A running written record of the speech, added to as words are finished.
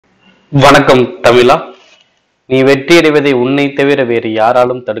வணக்கம் தமிழா. நீ வெற்றியடைவதை உன்னை தவிர வேறு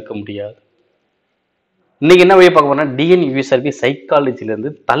யாராலும் தடுக்க முடியாது. இன்னைக்கு என்ன வீடியோ பார்க்க போனா டிஎன்யூஎஸ்ஆர்பி சைக்காலஜிலிருந்து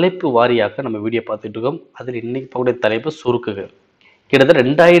தலைப்பு வாரியாக நம்ம வீடியோ பார்த்துட்டு இருக்கோம். அதில் இன்னைக்கு பார்க்கக்கூடிய தலைப்பு சுருக்குக. கிட்டத்தட்ட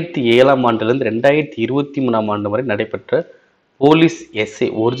 2007 2023 வரை நடைபெற்ற police S A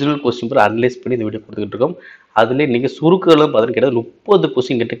original question paper analyse பண்ணி இந்த வீடியோ கொடுத்துக்கிட்டு இருக்கோம். அதில் இன்னைக்கு சுருக்குகளும் பார்த்தீங்கன்னா கிட்டத்தட்ட 30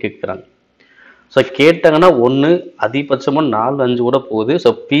 கொஸ்டின் கிட்ட கேட்குறாங்க. ஸோ கேட்டாங்கன்னா ஒன்று அதிகபட்சமாக 4-5 கூட போகுது. ஸோ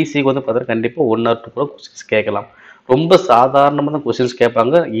பிசிக்கு வந்து பார்த்தீங்கன்னா கண்டிப்பாக 1 or 2 கூட கொஸ்டின்ஸ் கேட்கலாம். ரொம்ப சாதாரணமாக தான் கொஸ்டின்ஸ்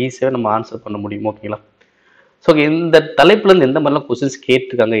கேட்பாங்க, ஈஸியாக நம்ம ஆன்சர் பண்ண முடியும். ஓகேங்களா? ஸோ இந்த தலைப்புலேருந்து எந்த மாதிரிலாம் கொஸ்டின்ஸ்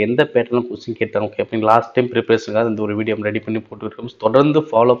கேட்டிருக்காங்க, எந்த பேட்டர்லாம் கொஸ்டின் கேட்டாங்க, ஓகே அப்படின்னு லாஸ்ட் டைம் ப்ரிப்பரேஷனுக்காக இந்த ஒரு வீடியோ ரெடி பண்ணி போட்டுருக்கோம். தொடர்ந்து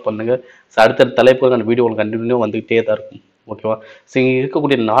ஃபாலோ பண்ணுங்கள். ஸோ அடுத்த தலைப்புக்கான வீடியோ உங்களுக்கு கண்டினியூ வந்துகிட்டே தான் இருக்கும். ஓகேவா? ஸோ இங்கே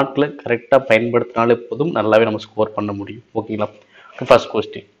இருக்கக்கூடிய நாட்களை கரெக்டாக பயன்படுத்தினாலே போதும், நல்லாவே நம்ம ஸ்கோர் பண்ண முடியும். ஓகேங்களா? ஃபர்ஸ்ட்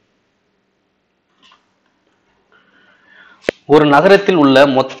கொஸ்டின், ஒரு நகரத்தில் உள்ள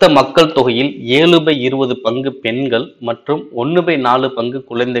மொத்த மக்கள் தொகையில் 7/20 பங்கு பெண்கள் மற்றும் 1/4 பங்கு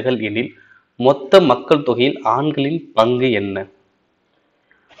குழந்தைகள் எனில் மொத்த மக்கள் தொகையில் ஆண்களின் பங்கு என்ன?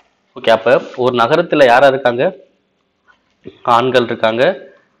 ஓகே, அப்ப ஒரு நகரத்துல யாரா இருக்காங்க? ஆண்கள் இருக்காங்க,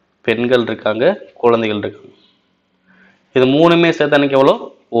 பெண்கள் இருக்காங்க, குழந்தைகள் இருக்காங்க. இது மூணுமே சேர்த்து எனக்கு எவ்வளோ?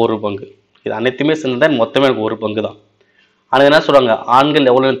 1 பங்கு. இது அனைத்துமே சேர்ந்துதான் மொத்தமே எனக்கு 1 பங்கு தான். ஆனால் என்ன சொல்றாங்க,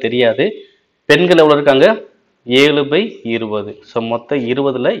 ஆண்கள் எவ்வளோன்னு தெரியாது, பெண்கள் எவ்வளோ இருக்காங்க? 7/20. ஸோ மொத்தம்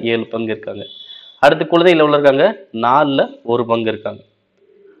 20ல் 7 பங்கு இருக்காங்க. அடுத்து குழந்தைகள் எவ்வளோ இருக்காங்க? 4ல் 1 பங்கு இருக்காங்க.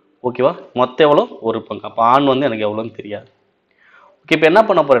 ஓகேவா? மொத்தம் எவ்வளோ? 1 பங்கு. அப்போ ஆண் வந்து எனக்கு எவ்வளோன்னு தெரியாது. ஓகே, இப்போ என்ன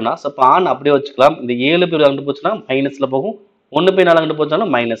பண்ண போறேன்னா, ஸோ இப்போ ஆண் அப்படியே வச்சுக்கலாம். இந்த 7 அங்கிட்டு போச்சுன்னா மைனஸில் போகும், 1/4 அங்கிட்டு போச்சுன்னா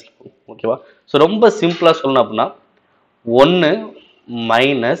மைனஸில் போகும். ஓகேவா? ஸோ ரொம்ப சிம்பிளாக சொல்லணும் அப்படின்னா 1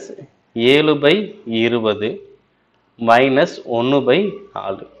 மைனஸ் 7/20 மைனஸ்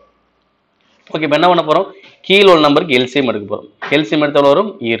 1/4. ஓகே, இப்போ என்ன பண்ண போகிறோம்? கீழே உள்ள நம்பருக்கு எல்சிஎம் எடுக்க போகிறோம். எல்சிஎம் எடுத்த எவ்வளோ வரும்?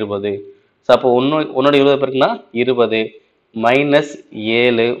 20. ஸோ அப்போ ஒன்னோட 20 பேருக்குன்னா 20 மைனஸ்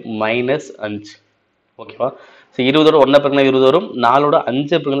 7 மைனஸ் 5. ஓகேவா? ஸோ 20ஓட 1 பேருக்குன்னா 20 வரும், 4ஓட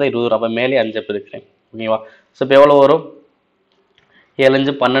 5 பேருக்குன்னா 20 வரும். அப்போ மேலே 5 பேருக்கிறேன். ஓகேவா? ஸோ இப்போ எவ்வளோ வரும்? 7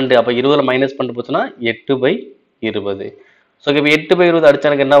 5 12. அப்போ 20ல் மைனஸ் பண்ணிட்டு போச்சுன்னா 8/20. ஸோ இப்போ 8/20 அடிச்சா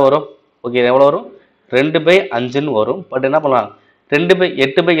எனக்கு என்ன வரும்? ஓகே, எவ்வளோ வரும்? 2/5ன்னு வரும். பட் என்ன பண்ணலாம்,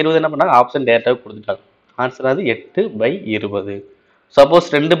 8/20 என்ன பண்ணாங்க, ஆப்ஷன் டேட்டாவே கொடுத்துட்டாங்க. ஆன்சர் அது 8/20. சப்போஸ்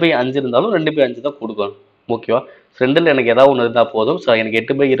 2/5 இருந்தாலும் 2/5 தான் கொடுக்கணும். ஓகேவா? 2ல் எனக்கு ஏதாவது ஒன்று இருந்தால் போதும். ஸோ எனக்கு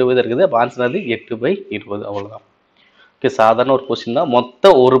 8/20 இருக்குது. அப்போ ஆன்சர் அது 8/20. அவ்வளோதான். ஓகே, சாதாரண ஒரு கொஸ்டின் தான்.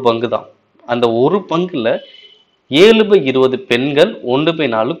 மொத்தம் 1 பங்கு தான். அந்த 1 பங்குல 7/20 பெண்கள்,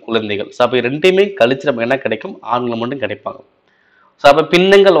 1/4 குழந்தைகள். ஸோ அப்போ ரெண்டையுமே கழிச்சு நம்ம என்ன கிடைக்கும்? ஆண்கள் மட்டும் கிடைப்பாங்க. ஸோ அப்போ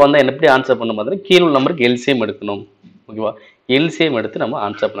பின்னங்கள் வந்தால் என்ன எப்படி ஆன்சர் பண்ண மாதிரி கீழே உள்ள நம்பருக்கு எல்சிஎம் எடுக்கணும். ஓகேவா? எல்சிஎம் எடுத்து நம்ம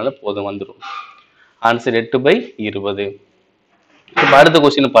ஆன்சர் பண்ணாலே போதும், வந்துடும். ஆன்சர் 8/20. இப்போ அடுத்த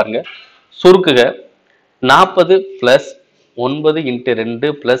கொஸ்டின் பாருங்க. சுருக்குக 40 + 9 × 2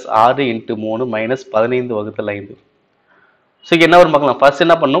 + 6 × 3 - 15/5. ஸோ என்ன வரும் பார்க்கலாம். ஃபர்ஸ்ட்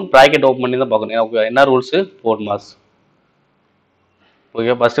என்ன பண்ணணும்? ப்ராக்கெட் ஓப்பன் பண்ணி தான் பார்க்கணும். ஓகே, என்ன ரூல்ஸ்? 4 மார்க்ஸ்.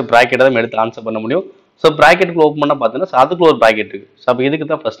 ஓகே, ஃபர்ஸ்ட் ப்ராக்கெட்டை தான் எடுத்து ஆன்சர் பண்ண முடியும். ஸோ ப்ராக்கெட்டுக்குள்ள ஓப்பன் பண்ணால் பார்த்தீங்கன்னா அதுக்குள்ள ஒரு ப்ராக்கெட் இருக்கு. ஸோ அப்போ இதுக்கு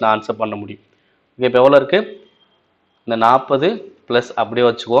தான் ஃபர்ஸ்ட் நான் ஆன்சர் பண்ண முடியும். ஓகே, இப்போ எவ்வளோ இருக்கு? இந்த 40 ப்ளஸ் அப்படியே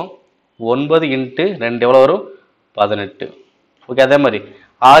வச்சுக்குவோம். 9 × 2 எவ்வளோ வரும்? 18. ஓகே, அதே மாதிரி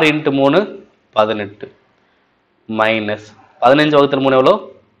 6 × 3 18 மைனஸ் 15/3 எவ்வளோ?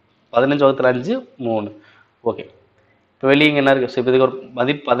 15/5 3. ஓகே, இப்போ வெளியே இங்கே என்ன இருக்குது? ஸோ இப்போ இதுக்கு ஒரு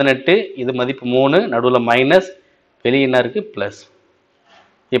மதிப்பு 18, இது மதிப்பு 3, நடுவில் மைனஸ், வெளியே என்ன இருக்குது? ப்ளஸ்.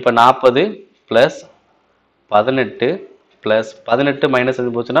 இப்போ 40 ப்ளஸ் 18 ப்ளஸ் 18 மைனஸ்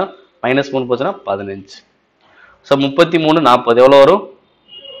எது போச்சுன்னா -3 போச்சுன்னா 15. ஸோ 33 40 எவ்வளோ வரும்?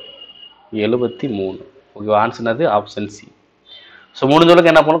 73. ஓகே, ஆன்சர் அது ஆப்ஷன் சி. ஸோ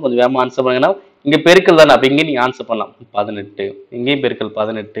முடிஞ்சவளுக்கு என்ன பண்ணணும், கொஞ்சம் வேகமாக ஆன்சர் பண்ணுங்கன்னா இங்கே பெருக்கல் தானே, அப்போ இங்கேயும் நீங்கள் ஆன்சர் பண்ணலாம். 18, இங்கேயும் பெருக்கல்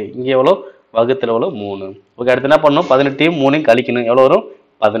 18, இங்கே எவ்வளோ? வகுத்தில் எவ்வளோ? 3. ஓகே, அடுத்து என்ன பண்ணணும்? 18ஐயும் 3ஐயும் கழிக்கணும். எவ்வளோ வரும்?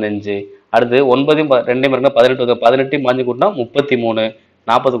 15. அடுத்து 9ஐயும் 2ஐயும் பாருங்க, 18 18ஐயும் 5 கூட்டினா 33,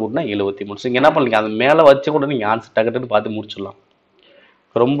 40 கூட்டினா 73. ஸோ இங்கே என்ன பண்ணீங்க, அது மேலே வச்சு கூட நீங்கள் ஆன்சர் டக்குன்னு பார்த்து முடிச்சிடலாம்.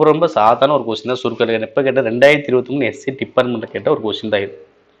 ரொம்ப ரொம்ப சாதாரண ஒரு கொஸ்டின் தான். சுருக்கம் எப்போ கேட்டால் 2023 எஸ்சி டிபார்ட்மெண்ட்டில் கேட்ட ஒரு கொஸ்டின் தான் இது.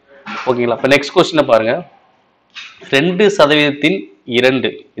 ஓகேங்களா? இப்போ நெக்ஸ்ட் கொஸ்டினை பாருங்க. 2% 2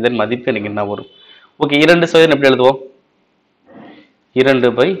 இதன் மதிப்பு எனக்கு என்ன வரும்? ஓகே, 2% எப்படி எழுதுவோம்?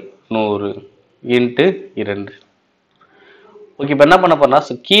 2/100 × 2. ஓகே, இப்போ என்ன பண்ண போறோம்னா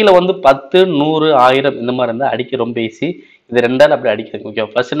கீழே வந்து 10 100 1000 இந்த மாதிரி இருந்தால் அடிக்க ரொம்ப ஈஸி. இது 2ஆல் அப்படி அடிக்கிறது. ஓகே,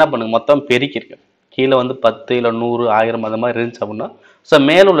 ஃபர்ஸ்ட் என்ன பண்ணுங்க, மொத்தம் பெருக்கிருக்கு. கீழே வந்து 10 இல்லை 100 1000 அந்த மாதிரி இருந்துச்சு அப்படின்னா ஸோ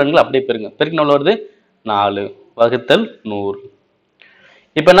மேல உள்ளவங்களை அப்படியே பெருங்க. பெருக்கின எவ்வளோ வருது? 4 வகுத்தல் 100.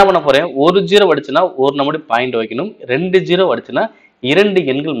 இப்போ என்ன பண்ண போறேன்? ஒரு 0 அடிச்சுன்னா ஒரு நம்முடைய பாயிண்ட் வைக்கணும். 2 0 அடிச்சுன்னா இரண்டு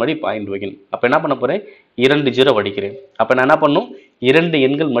எண்கள் மடி பாயிண்ட் வைக்கணும். அப்போ என்ன பண்ண போகிறேன், 2 0 அடிக்கிறேன். அப்போ நான் என்ன பண்ணும், 2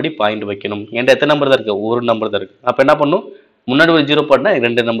 எண்கள் மடி பாயிண்ட் வைக்கணும். என்கிட்ட எத்தனை நம்பர் தான் இருக்குது, ஒரு நம்பர் தான் இருக்குது. அப்போ என்ன பண்ணும், முன்னாடி ஒரு 0 போட்டால்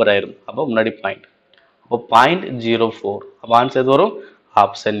 2 நம்பர் ஆயிரும். அப்போ முன்னாடி பாயிண்ட், அப்போ 0.04. அப்போ ஆன்சர் எது வரும்,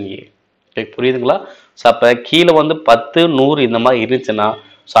 ஆப்ஷன் ஏ. புரியுதுங்களா? ஸோ அப்போ கீழே வந்து 10 100 இந்த மாதிரி இருந்துச்சுன்னா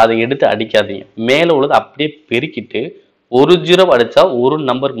ஸோ அதை எடுத்து அடிக்காதீங்க. மேலே உள்ளது அப்படியே பெருக்கிட்டு ஒரு 0 அடித்தா ஒரு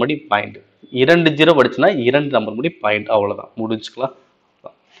நம்பர் மடி பாயிண்ட், 2 0 அடிச்சுன்னா 2 நம்பர் மடி பாயிண்ட். அவ்வளோதான், முடிஞ்சுக்கலாம்.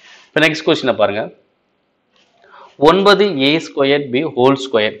 இப்போ நெக்ஸ்ட் கொஸ்டினை பாருங்க.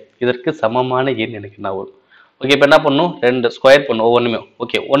 9a²b² இதற்கு சமமான எண் எனக்கு என்ன வரும்? ஓகே, இப்போ என்ன பண்ணும், 2 ஸ்கொயர் பண்ணும் ஒவ்வொன்றுமே.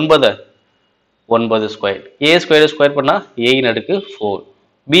 ஓகே, 9 ஸ்கொயர், a² ஸ்கொயர் பண்ணால் a × 4,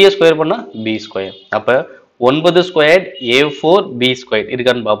 b ஸ்கொயர் பண்ணால் b². அப்போ 9 ஸ்கொயர் a4 b²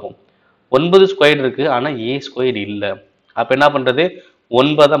 இருக்கான்னு பார்ப்போம். 9 ஸ்கொயர் இருக்குது, ஆனால் a² இல்லை. அப்போ என்ன பண்ணுறது,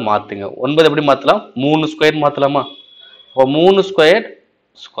 9 மாற்றுங்க. 9 எப்படி மாற்றலாம், 3 ஸ்கொயர் மாற்றலாமா? அப்போ 3 ஸ்கொயர்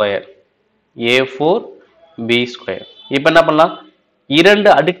ஸ்கொயர் a4 b². இப்போ என்ன பண்ணலாம், 2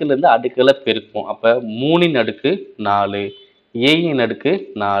 அடுக்குலேருந்து அடுக்குகளை பெருக்கும். அப்போ 3 × 4 a ×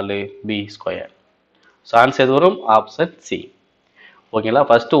 4 b². ஸோ ஆன்சர் எது வரும், ஆப்ஷன் சி. ஓகேங்களா?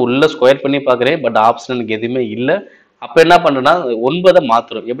 ஃபர்ஸ்ட் உள்ள ஸ்கொயர் பண்ணி பார்க்குறேன், பட் ஆப்ஷன் எனக்கு எதுவுமே இல்லை. அப்போ என்ன பண்ணுறேன்னா 9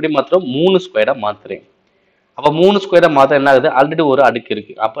 மாற்றுறோம். எப்படி மாற்றுறோம், 3 ஸ்கொயராக மாற்றுறேன். அப்போ 3 ஸ்கொயராக மாற்ற என்ன ஆகுது, ஆல்ரெடி ஒரு அடுக்கு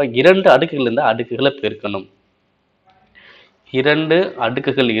இருக்குது. அப்போ 2 அடுக்குலேருந்து அடுக்குகளை பெருக்கணும். 2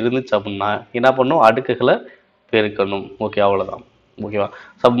 அடுக்குகள் இருந்துச்சு அப்படின்னா என்ன பண்ணும், அடுக்குகளை பெருக்கணும். ஓகே, அவ்வளோதான். ஓகேவா?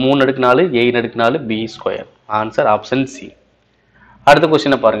 So 3 × 4 a × 4 b². Answer option C. அடுத்த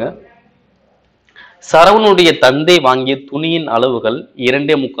கொஸ்டினை பாருங்க. சரவணுடைய தந்தை வாங்கிய துணியின் அளவுகள்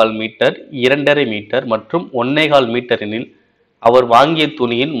 2.25 மீட்டர், 2.5 மீட்டர் மற்றும் 1.25 மீட்டர் எனில் அவர் வாங்கிய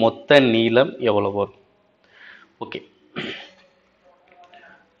துணியின் மொத்த நீளம் எவ்வளவு வரும்? ஓகே,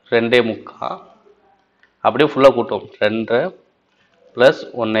 2.25 அப்படியே ஃபுல்லாக கூட்டும், 2 +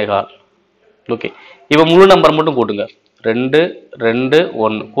 1.25. ஓகே, இப்போ முழு நம்பர் மட்டும் கூட்டுங்க. 2 2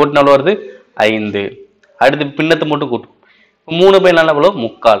 1 கூட்டினாலும் வருது 5. அடுத்து பின்னத்தை மட்டும் கூட்டும். 3/4 எவ்வளோ,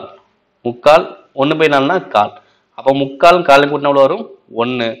 3/4. 3/4 1/4 கால். அப்போ 3/4 கால் கூட்டினா எவ்வளோ வரும்,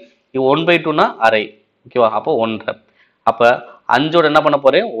 1. இது 1/2னா அரை. ஓகேவா? அப்போ 1.5. அப்போ 5ஓட என்ன பண்ண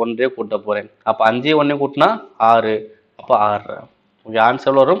போகிறேன், 1 கூட்ட போகிறேன். அப்போ 5 1 கூட்டினா 6. அப்போ 6. ஓகே,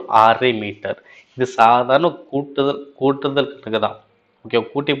 ஆன்சர் வரும் 6 மீட்டர். இது சாதாரண கூட்டுதல் கணக்கு தான். ஓகே,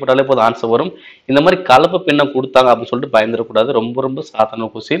 கூட்டி போட்டாலே போதும் ஆன்சர் வரும். இந்த மாதிரி கலப்பு பின்ன கொடுத்தாங்க அப்படின்னு சொல்லிட்டு பயந்துடக்கூடாது. ரொம்ப ரொம்ப சாதாரண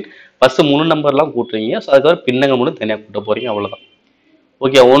கொஸ்டின். ஃபர்ஸ்ட் முழு நம்பர்லாம் கூட்டுறீங்க, ஸோ அதுக்கப்புறம் பின்னங்கள் மட்டும் தனியாக கூட்ட போறீங்க, அவ்வளோதான்.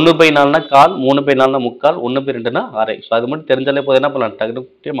 ஓகே, 1/4 கால், 3/4 3/4, 1/2 அரை. ஸோ அது மட்டும் தெரிஞ்சாலே போதும், என்ன பண்ணலாம்,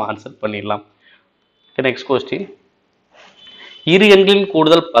 டக்குனு ஆன்சர் பண்ணிடலாம். Next question. இரு எண்களின்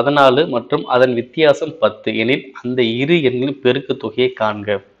கூடுதல் 14 மற்றும் அதன் வித்தியாசம் 10 எனில் அந்த இரு எண்களின் பெருக்கு தொகையை காண்க.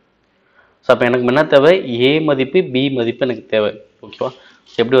 ஸோ அப்போ எனக்கு என்ன தேவை, ஏ மதிப்பு பி மதிப்பு எனக்கு தேவை. ஓகேவா?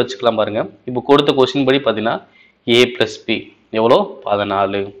 எப்படி வச்சுக்கலாம் பாருங்க. இப்போ கொடுத்த கொஸ்டின் படி பார்த்தீங்கன்னா a + b எவ்வளோ,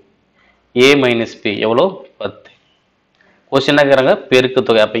 14. a - b எவ்வளோ, 10. கொஸ்டின் என்ன கேட்குறாங்க, பெருக்கு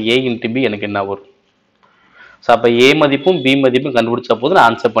தொகை. அப்போ a × b எனக்கு என்ன வரும்? ஸோ அப்போ a மதிப்பும் b மதிப்பும் கண்டுபிடிச்சா போது நான்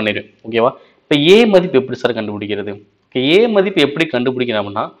ஆன்சர் பண்ணிடுவேன். ஓகேவா? இப்போ a மதிப்பு எப்படி சார் கண்டுபிடிக்கிறது? a மதிப்பு எப்படி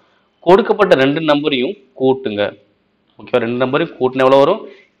கண்டுபிடிக்கணும்னா கொடுக்கப்பட்ட 2 நம்பரையும் கூட்டுங்க. ஓகேவா? 2 நம்பரையும் கூட்டின எவ்வளோ வரும்,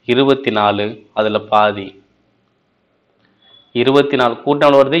 24. அதில் பாதி 24 கூட்டின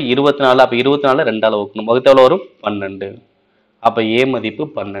எவ்வளோ வருது, 24. அப்போ 24 2ஆல் வகுக்கணும். வகுத்து எவ்வளோ வரும், 12. அப்போ a மதிப்பு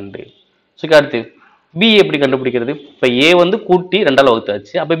 12. ஸோ அடுத்து b எப்படி கண்டுபிடிக்கிறது? இப்போ a வந்து கூட்டி 2ஆல்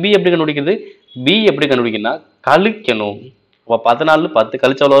வகுத்தாச்சு. அப்போ b எப்படி கண்டுபிடிக்கிறது? b எப்படி கண்டுபிடிக்கணும்னா கழிக்கணும். அப்போ 14 10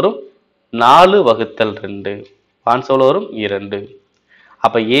 கழிச்சு எவ்வளோ வரும், 4/2. ஆன்சர் எவ்வளோ வரும், 2.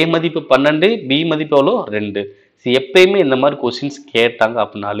 அப்போ a மதிப்பு 12, b மதிப்பு எவ்வளோ, 2. எப்பயுமே இந்த மாதிரி கொஸ்டின்ஸ் கேட்டாங்க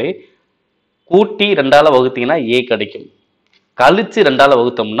அப்படின்னாலே கூட்டி 2ஆல் வகுத்தீங்கன்னா a கிடைக்கும், கழிச்சு 2ஆல்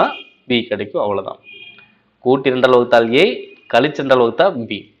வகுத்தோம்னா b கிடைக்கும், அவ்வளோதான். கூட்டி 2ஆல் வகுத்தால் a, கழிச்சு 2ஆல் வகுத்தா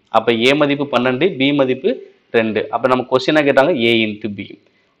b. அப்போ a மதிப்பு 12, b மதிப்பு 2. அப்போ நம்ம கொஸ்டினாக கேட்டாங்க a × b.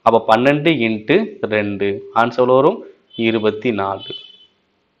 அப்போ 12 × 2 ஆன்சர் எவ்வளோ வரும், 24.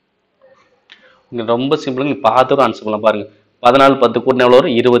 ரொம்ப சிம்பிள், நீங்கள் பார்த்து ஆன்சர் பண்ணலாம் பாருங்க. 14 10 கூட்டினா எவ்வளோ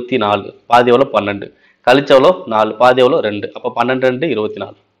வரும், 24. பாதி எவ்வளோ, 12. கழிச்சு எவ்வளோ, 4. பாதி எவ்வளோ, 2. அப்போ 12 2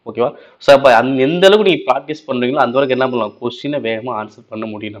 24. ஓகேவா? ஸோ அப்போ எந்த அளவுக்கு நீங்கள் ப்ராக்டிஸ் பண்ணுறீங்களோ அந்த அளவுக்கு என்ன பண்ணலாம், கொஸ்டினை வேகமாக ஆன்சர் பண்ண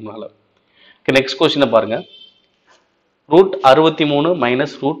முடியும் நம்மளால. நெக்ஸ்ட் கொஸ்டினை பாருங்க. √63 -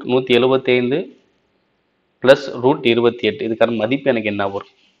 √175 + √28 இதுக்கான மதிப்பு எனக்கு என்ன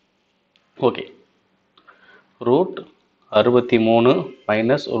வரும்? ஓகே, √63 -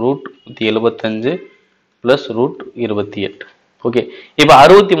 √175 + √28. ஓகே, இப்போ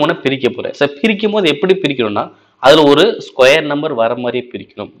 63 பிரிக்க போகிறேன். சார் பிரிக்கும் போது எப்படி பிரிக்கணும்னா அதில் ஒரு ஸ்கொயர் நம்பர் வர மாதிரியே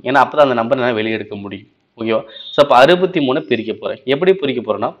பிரிக்கணும். ஏன்னா அப்போ தான் அந்த நம்பர் நான் வெளியே எடுக்க முடியும். ஓகேவா? ஸோ அப்போ 63 பிரிக்க போகிறேன். எப்படி பிரிக்க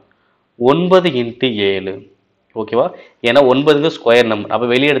போகிறேன்னா 9 இன்ட்டு 7 ஓகேவா? ஏன்னா 9க்கு ஸ்கொயர் நம்பர். அப்போ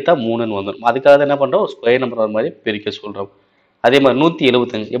வெளியே எடுத்தால் 3ன்னு வந்துடும். அதுக்காக தான் என்ன பண்ணுறோம், ஸ்கொயர் நம்பர் வர மாதிரி பிரிக்க சொல்கிறோம். அதே மாதிரி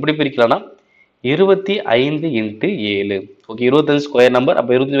 175 எப்படி பிரிக்கலாம்னா 25 இன்ட்டு 7 ஓகே. 25 square number.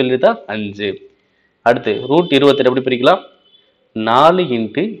 அப்போ 25 வெளியே எடுத்தால் 5. அடுத்து ரூட் 28 எப்படி பிரிக்கலாம் 4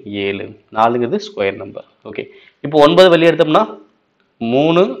 இன்ட்டு 7 4ங்கிறது ஸ்கொயர் நம்பர். ஓகே. இப்போ 9 வெளியே எடுத்தோம்னா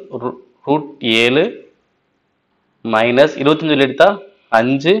 3 ரூட் 7 மைனஸ் 25 வெளியே எடுத்தால்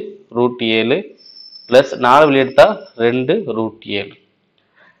 5 ரூட் 7 ப்ளஸ் 4 வெளியே எடுத்தால் 2 ரூட் 7.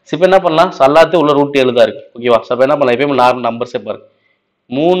 இப்போ என்ன பண்ணலாம், எல்லாத்தையும் உள்ள ரூட் 7 தான் இருக்குது ஓகேவா? ஸோ அப்போ என்ன பண்ணலாம், எப்பயுமே நார்மல் நம்பர்ஸே பாருங்க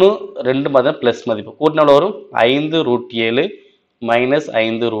 3 2 மாதிரி ப்ளஸ் மதிப்பு கூட்டினால வரும் 5 ரூட் 7 மைனஸ்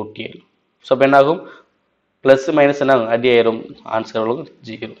 5 ரூட் 7. ஸோ அப்போ என்ன ஆகும், ப்ளஸ் மைனஸ் என்ன ஆகும், அடி ஆயிரும். ஆன்சர் எவ்வளோ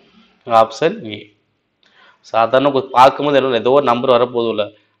 0. Option A. சாதாரண பார்க்கும்போது என்ன ஏதோ ஒரு நம்பர் வரப்போதும் இல்லை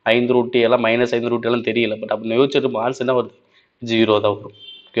 5 ரூட் எல்லாம் மைனஸ் 5 ரூட் எல்லாம் தெரியல. பட் அப்படி யோசிச்சுட்டு ஆன்சர் என்ன வருது 0 தான் வரும்.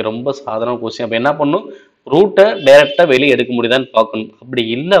 ஓகே. ரொம்ப சாதாரண கொஸ்டின். அப்போ என்ன பண்ணணும், ரூட்டை டைரெக்டாக வெளியே எடுக்க முடியுதான்னு பார்க்கணும். அப்படி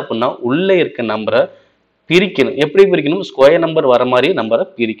இல்லை அப்படின்னா உள்ளே இருக்க நம்பரை பிரிக்கணும். எப்படி பிரிக்கணும், ஸ்கொயர் நம்பர் வர மாதிரி நம்பரை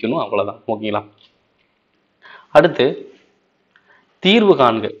பிரிக்கணும், அவ்வளோதான். ஓகேங்களா? அடுத்து தீர்வு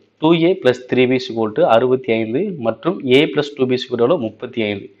காண்க 2a + 3b = 65 மற்றும் a + 2b =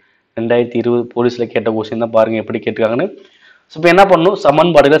 35. 2020 போலீஸில் கேட்ட கொஸ்டின் தான் பாருங்கள் எப்படி கேட்டிருக்காங்கன்னு. ஸோ இப்போ என்ன பண்ணணும்,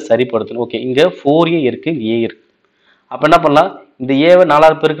 சமன்பாடுகளை சரிப்படுத்தணும். ஓகே. இங்கே 4a இருக்குது, a இருக்குது. அப்போ என்ன பண்ணலாம், இந்த ஏவை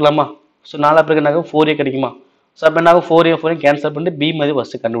 4ஆல் பெருக்கலாமா? ஸோ 4ஆல் பெருக்கினாக்க 4a கிடைக்குமா? ஸோ அப்போ என்ன 4a கேன்சல் பண்ணிட்டு b மதிப்பு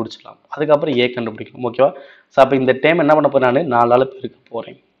ஃபஸ்ட்டு கண்டுபிடிச்சிடலாம். அதுக்கப்புறம் a கண்டுபிடிக்கணும். ஓகேவா? ஸோ அப்போ இந்த டைம் என்ன பண்ண போகிறேன், நான் 4ஆல் பெருக்க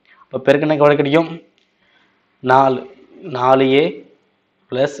போகிறேன். இப்போ பெருக்கினாக்க எவ்வளோ கிடைக்கும் 4a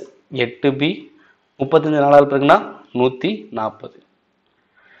 + 8b 35 4ஆல் பெருக்குனா 140.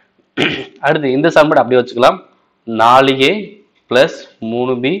 அடுத்து இந்த சமன்பாடு அப்படியே வச்சுக்கலாம் 4a +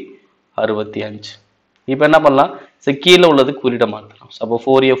 3b 65. இப்போ என்ன பண்ணலாம், கீழே உள்ளது குறியிட மாற்றலாம். அப்போ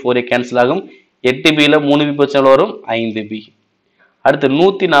 4a கேன்சல் ஆகும். 8bல 3b பர்சன்ட் எவ்வளோ வரும் 5b. அடுத்து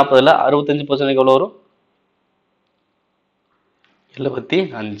 140ல் 65% எவ்வளோ வரும்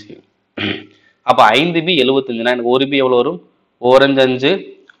 75. அப்போ 5b 75னா எனக்கு 1b எவ்வளோ வரும் 4 5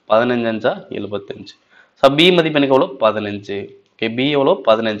 15 75. ஸோ b மதிப்பு எனக்கு எவ்வளோ 15. ஓகே. b எவ்வளோ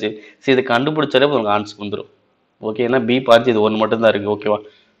 15. சரி இதை கண்டுபிடிச்சாலே உங்களுக்கு ஆன்சர் வந்துடும். ஓகே. ஏன்னா b பாஞ்சு இது 1 மட்டும் தான் இருக்குது. ஓகேவா?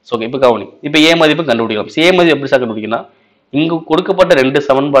 So okay. இப்போ கவனி, இப்போ a மதிப்பு கண்டுபிடிக்கலாம். a மதிப்பு எப்படி சார் கண்டுபிடிக்கணும், இங்கே கொடுக்கப்பட்ட 2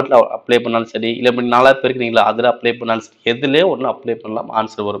 சமன்பாட்டில் அப்ளை பண்ணாலும் சரி, இல்லை இப்படி 4 பேருக்குங்களா அதில் அப்ளை பண்ணாலும் சரி, எதுலேயே ஒன்று அப்ளை பண்ணலாம்,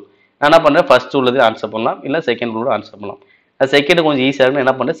 ஆன்சர் வரும். நான் என்ன பண்ணுறேன், ஃபர்ஸ்ட் உள்ளது ஆன்சர் பண்ணலாம், இல்லை செகண்ட் உள்ளது ஆன்சர் பண்ணலாம். அது செகண்ட் கொஞ்சம் ஈஸியாக இருக்குன்னு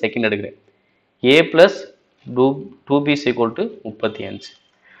என்ன பண்ணுறேன், செகண்ட் எடுக்கிறேன். a + 2b = 35.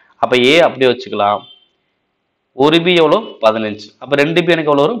 அப்போ a அப்படியே வச்சுக்கலாம். 1b எவ்வளோ 15. அப்போ 2b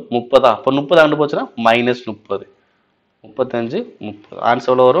எனக்கு எவ்வளோ வரும் 30. அப்போ 30 ஆண்டு போச்சுன்னா -30 35 30.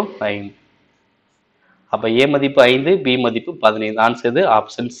 ஆன்சர் எவ்வளோ வரும் 5. அப்போ a மதிப்பு 5, b மதிப்பு 15. ஆன்சர் இது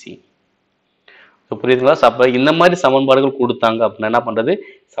ஆப்ஷன் சி. புரியுதுங்களா? அப்போ இந்த மாதிரி சமன்பாடுகள் கொடுத்தாங்க அப்படின்னா என்ன பண்ணுறது,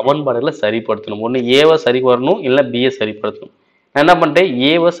 சமன்பாடுகளை சரிப்படுத்தணும். ஒன்று ஏவை சரி வரணும், இல்லை பியை சரிப்படுத்தணும். நான் என்ன பண்ணிட்டேன்,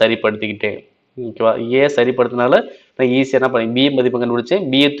 ஏவை சரிப்படுத்திக்கிட்டேன். ஓகேவா? ஏ சரிப்படுத்தினால நான் ஈஸியாக என்ன பண்ணேன், பி மதிப்பை கண்டுபிடிச்சேன்.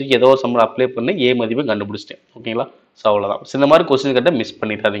 பிஏ தூக்கி ஏதோ ஒரு சம்பளம் அப்ளை பண்ணி ஏ மதிப்பை கண்டுபிடிச்சிட்டேன். ஓகேங்களா? ஸோ அவ்வளோதான். இந்த மாதிரி கொஸ்டின் கிட்ட மிஸ்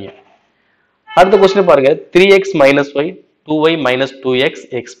பண்ணிடாதீங்க. அடுத்த கொஸ்டின் பாருங்க, 3x - y 2y - 2x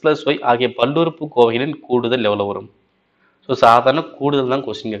x + y ஆகிய பல்லுறுப்புக்கோவைகளின் கூடுதல் எவ்வளோ வரும்? ஸோ சாதாரண கூடுதல் தான்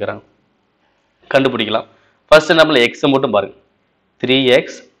கொஸ்டின் கேட்குறாங்க, கண்டுபிடிக்கலாம். ஃபர்ஸ்ட் நம்மள எக்ஸை மட்டும் பாருங்க, 3x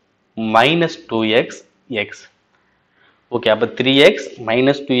 - 2x x. ஓகே. அப்போ 3x -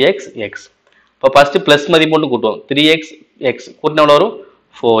 2x x. இப்போ ஃபர்ஸ்ட் ப்ளஸ் மதிப்பு மட்டும் கூட்டுவோம். 3x x கூட்டினா எவ்வளோ வரும்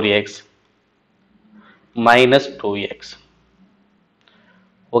 4x - 2x.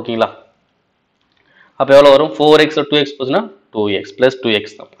 ஓகேங்களா? அப்போ எவ்வளோ வரும் 4x 2x போச்சுன்னா 2x + 2x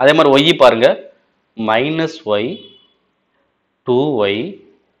தான். அதே மாதிரி y பாருங்க, -y 2y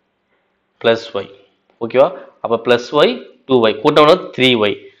 + y. ஓகேவா? அப்போ +y 2y கூட்டம் எவ்வளோ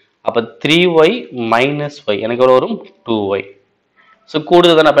 3y. அப்போ 3y - y எனக்கு எவ்வளோ வரும் 2y. ஸோ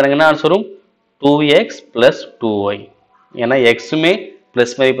கூடுதல் தானே. அப்போ எனக்கு என்ன ஆன்சர் வரும் 2x + 2y. ஏன்னா எக்ஸுமே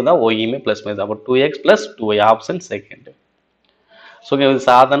ப்ளஸ் மதிப்பு தான், ஒய்யுமே ப்ளஸ் மதிப்பு தான். அப்போ 2x + 2y option second. So இது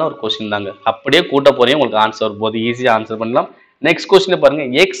சாதாரண ஒரு கொஸ்டின் தாங்க. அப்படியே கூட்ட போறீங்க, உங்களுக்கு ஆன்சர் வரும்போது ஈஸியாக ஆன்சர் பண்ணலாம். நெக்ஸ்ட் கொஸ்டின் பாருங்க,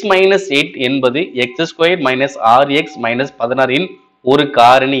 x - 8 என்பது x² - 6x - 16 இன் ஒரு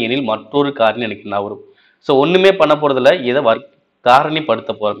காரணி எனில் மற்றொரு காரணி எனக்கு என்ன வரும்? ஸோ ஒன்றுமே பண்ண போறதில்ல, இதை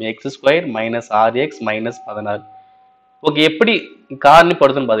காரணிப்படுத்த போறோம். x² - 6x - 16. ஓகே. எப்படி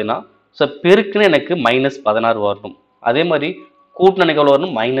காரணிப்படுத்துன்னு பார்த்தீங்கன்னா, ஸோ பெருக்குன்னு எனக்கு -16 வரணும். அதே மாதிரி கூட்டின எனக்கு எவ்வளோ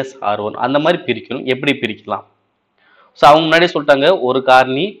வரணும் -6 வரும். அந்த மாதிரி பிரிக்கணும். எப்படி பிரிக்கலாம்? ஸோ அவங்க முன்னாடியே சொல்லிட்டாங்க ஒரு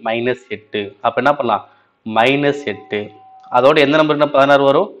காரணி -8. அப்போ என்ன பண்ணலாம் -8 அதோட எந்த நம்பருக்கு 16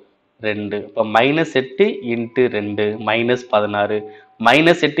 வரும் 2. இப்போ -8 இன்ட்டு 2 -16.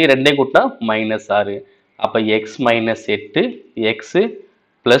 -8 2 கூட்டினா -6. அப்போ x -8 x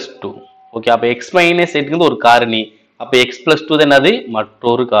 +2. ஓகே, அப்போ x -8 ஒரு காரணி. அப்போ x +2 தான் என்னது?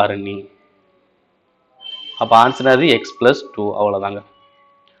 மற்றொரு காரணி. அப்போ ஆன்சர் அது x +2. அவ்வளோதாங்க.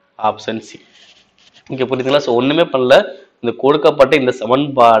 Option C. இங்கே புரியுதுங்களா? ஸோ ஒன்றுமே பண்ணல, இந்த கொடுக்கப்பட்ட இந்த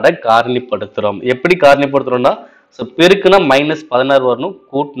சமன்பாடை காரணிப்படுத்துகிறோம். எப்படி காரணிப்படுத்துகிறோம்னா, ஸோ பெருக்குனா -16 வரணும்,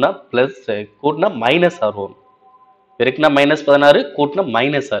 கூட்டினா -6 வரும். பெருக்குனா -16, கூட்டினா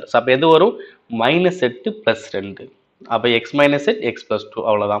 -6. ஸோ அப்போ எது வரும்? -8 + 2. அப்போ x -8 x +2.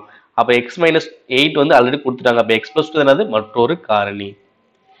 அவ்வளோதான். அப்போ x -8 வந்து ஆல்ரெடி கொடுத்துட்டாங்க. அப்போ x +2 என்னது? மற்றொரு காரணி.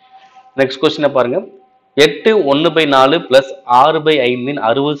 நெக்ஸ்ட் கொஸ்டினை பாருங்க. 8 1/4 + 6/5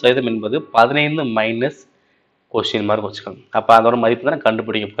 60% என்பது 15 மைனஸ் கொஸ்டின் மார்க் வச்சுக்கோங்க. அப்போ அதோட மதிப்பு தான் நான்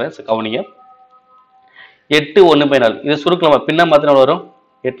கண்டுபிடிக்க போகிறேன். ஸோ கவனிங்க. 8 1/4 இது சுருக்கலாமா? பின்ன மாத்திரம் வரும்.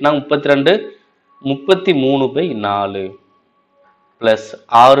 8 32 33/4 +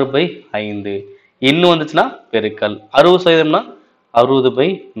 6/5. இன்னும் வந்துச்சுன்னா பெருக்கல். 60%னா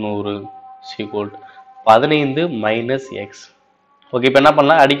 60/100 = 15 மைனஸ் எக்ஸ். ஓகே, இப்போ என்ன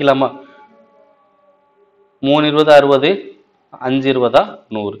பண்ணலாம்? அடிக்கலாமா? 3 20 60, 5 20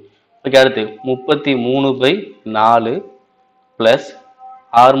 100. ஓகே, அடுத்து 33/4 +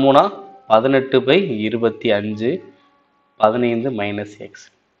 6 3 18/25 15 மைனஸ் எக்ஸ்.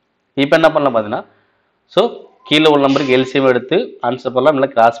 இப்போ என்ன பண்ணலாம் பார்த்தீங்கன்னா, ஸோ கீழே உள்ள நம்பருக்கு எல்சிஎம் எடுத்து ஆன்சர் பண்ணலாம், இல்லை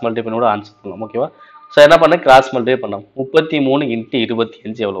கிராஸ் மல்டிப்ளை பண்ணி கூட ஆன்சர் பண்ணலாம். ஓகேவா? ஸோ என்ன பண்ண? கிராஸ் மல்டிப்ளை பண்ணலாம். 33 ×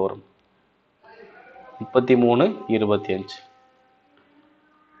 25 எவ்வளோ வரும்? 33 25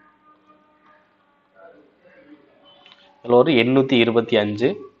 எவ்வளோ வரும்? 825.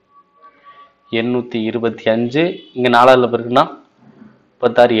 825 இங்கே 4 இருக்குன்னா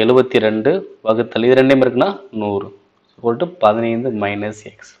 36 72 வகுத்தல் இது ரெண்டையும் இருக்குன்னா 100 = 15 மைனஸ்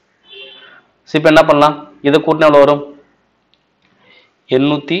எக்ஸ். ஸோ இப்போ என்ன பண்ணலாம்? இதை கூட்டினா எவ்வளோ வரும்?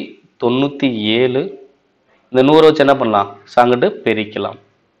 897. இந்த 100 வச்சு என்ன பண்ணலாம்? சாங்கிட்டு பெருக்கலாம்.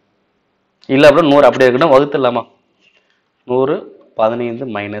 இல்லை அப்படின்னா 100 அப்படியே இருக்கணும், வகுத்துடலாமா? 100 15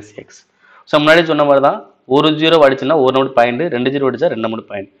 மைனஸ் எக்ஸ். ஸோ முன்னாடி சொன்ன மாதிரி தான், ஒரு 0 அடிச்சுன்னா ஒரு நம்பர் பாயிண்ட், 2 0 அடிச்சா 2 நம்பர்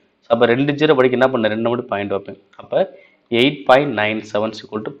பாயிண்ட். ஸோ அப்போ 2 0 படிக்க என்ன பண்ண? 2 நம்பர் பாயிண்ட் வைப்பேன். அப்போ 8.97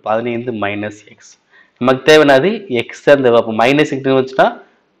 = 15 மைனஸ் எக்ஸ். நமக்கு தேவையானது எக்ஸ் அந்த அப்போ மைனஸ் எக்ஸ் வச்சுன்னா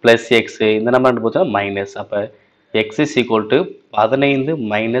ப்ளஸ் எக்ஸ், இந்த நம்பர் போச்சுன்னா மைனஸ். அப்போ எக்ஸ் = 15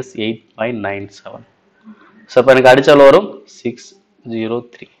 மைனஸ் 8.97. ஸோ இப்போ எனக்கு அடிச்சாலும் வரும்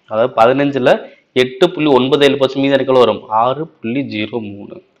 603. அதாவது 15ல் 8.97 போச்சு, மீது எனக்கு வரும்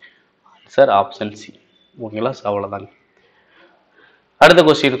 6.03. Answer option C. ஓகேங்களா? ஸோ அவ்வளோதாங்க. அடுத்த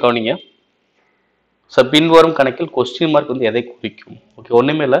கொஸ்டின் கவனிங்க. ஸோ பின்வரும் கணக்கில் கொஸ்டின் மார்க் வந்து எதை குறிக்கும்? ஓகே,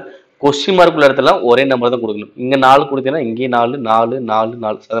 ஒன்றுமே இல்லை. கொஸ்டின் மார்க் உள்ள இடத்துல ஒரே நம்பர் தான் கொடுக்கணும். இங்கே 4 கொடுத்தீங்கன்னா இங்கே 4 4 4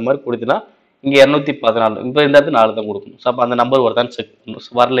 4. அது மாதிரி கொடுத்தீங்கன்னா இங்கே 214. இப்போ இந்த இடத்துல 4 தான் கொடுக்கணும். ஸோ அப்போ அந்த நம்பர் வருதான்னு செக் பண்ணணும்.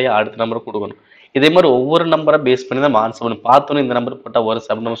 வரலையா அடுத்த நம்பரை கொடுக்கணும். இதே மாதிரி ஒவ்வொரு நம்பரை பேஸ் பண்ணி தான் ஆன்சர் பண்ணணும். பார்த்தோன்னு இந்த நம்பர் போட்டால் ஒரு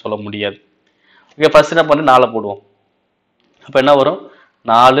சப் நம்ம சொல்ல முடியாது. ஓகே, ஃபர்ஸ்ட் என்ன பண்ணி 4 போடுவோம். அப்போ என்ன வரும்?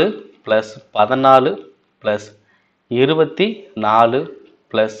 4 + 14 + 24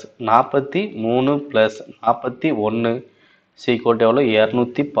 + 43 + 41 = எவ்வளோ?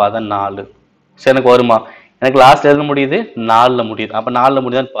 214. சரி, எனக்கு வருமா? எனக்கு லாஸ்ட் எழுத முடியுது 4ல் முடியுது. அப்போ 4ல்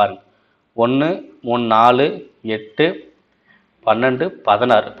முடியுதான்னு பாருங்க. 1 3 4 8 12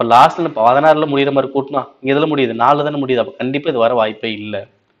 16. இப்போ லாஸ்ட்ல 16ல் முடிகிற மாதிரி கூட்டினா இங்கே இதில் முடியுது 4 தானே முடியுது. அப்போ கண்டிப்பாக இது வர வாய்ப்பே இல்லை.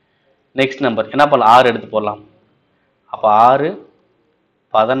 நெக்ஸ்ட் நம்பர் என்ன பண்ணலாம்? 6 எடுத்து போடலாம். அப்போ 6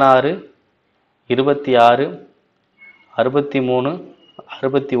 16 26 63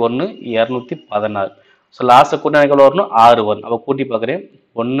 61 216. ஸோ லாஸ்ட்டை கூட்டி எனக்கு எவ்வளோ வரணும்? 6 வரும். அப்போ கூட்டி பார்க்குறேன்.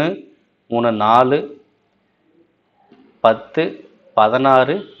 1 3 4 10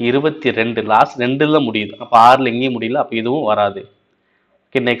 16 22. லாஸ்ட் 2ல் முடியுது. அப்போ 6ல் எங்கேயும் முடியல. அப்போ இதுவும் வராது.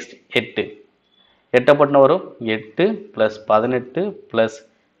 Okay, next 8. 8 போட்டுனா வரும் 8 + 18 +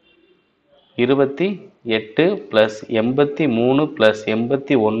 28 + 83 +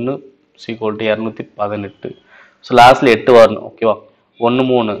 81 = 218. ஸோ லாஸ்ட்டில் 8 வரணும். ஓகேவா? 1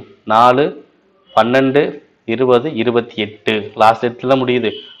 3 4 12 20 28. லாஸ்ட் 8ல் முடியுது.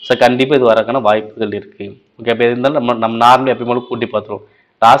 ஸோ கண்டிப்பாக இது வரக்கான வாய்ப்புகள் இருக்குது. ஓகே, அப்போ இருந்தாலும் நம்ம நார்மலாக எப்பயும் போல கூட்டி பார்த்துருவோம்.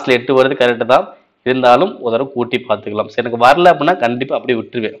 லாஸ்ட்டில் 8 வருது கரெக்டு தான், இருந்தாலும் ஒரு தடவை கூட்டி பார்த்துக்கலாம். ஸோ எனக்கு வரல அப்படின்னா கண்டிப்பாக அப்படியே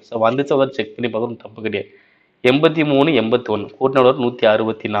விட்டுருவேன். ஸோ வந்துச்சு ஒரு செக் பண்ணி பார்க்கணும், தப்பு கிடையாது. 83 81 கூட்டின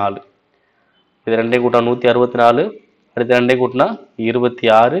 164. இது ரெண்டையும் கூட்டினா 164. அடுத்து ரெண்டையும் கூட்டினா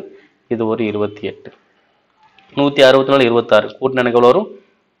 26. இது ஒரு 28. 164 26 கூட்டினா எனக்கு எவ்வளோ வரும்?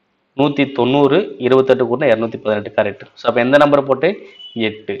 190. 28 கூட்டினா 218. கரெக்ட். ஸோ அப்போ எந்த நம்பரை போட்டு?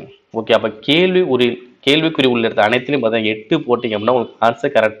 8. ஓகே, அப்போ கேள்வி உரி கேள்விக்குறி உள்ள இடத்துல அனைத்திலையும் பார்த்தா 8 போட்டீங்க அப்படின்னா உங்களுக்கு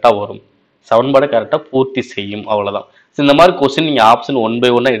ஆன்சர் கரெக்டாக வரும். சமன்பாடு கரெக்டாக பூர்த்தி செய்யும், அவ்வளோதான். இந்த மாதிரி கொஸ்டின் நீங்கள் ஆப்ஷன் 1 by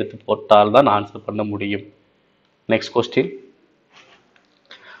 1 எடுத்து போட்டால் தான் ஆன்சர் பண்ண முடியும். Next question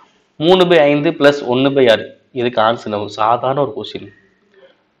 3/5 + 1/6. இதுக்கு ஆன்சர் சாதாரண ஒரு கொஸ்டின்.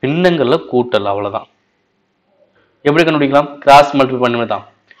 பின்னங்கள்ல கூட்டல், அவ்வளவுதான். எப்படி கண்டுபிடிக்கலாம்? கிராஸ் மல்டிபிள் பண்ணி தான்.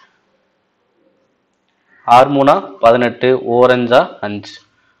 6 3 18, 1 5 5,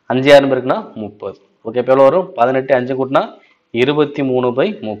 5 6 இருக்குன்னா 30. ஓகே, இப்போ எவ்வளோ வரும்? 18 5 கூட்டினா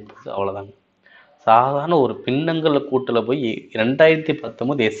 23/30, அவ்வளோதாங்க. சாதாரண ஒரு பின்னங்கள்ல கூட்டல போய்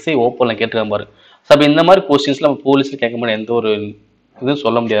 2019 எஸ்ஐ ஓப்பன்ல கேட்டுருக்காங்க பாரு. ஸோ அப்போ இந்த மாதிரி கொஸ்டின்ஸ்ல நம்ம போலீஸ்ல கேட்க முடியாது, எந்த ஒரு இதுவும்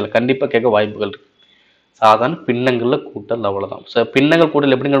சொல்ல முடியாது, கண்டிப்பாக கேட்க வாய்ப்புகள் இருக்கு. சாதாரண பின்னங்கள்ல கூட்டல், அவ்வளோதான். ஸோ பின்னங்கள்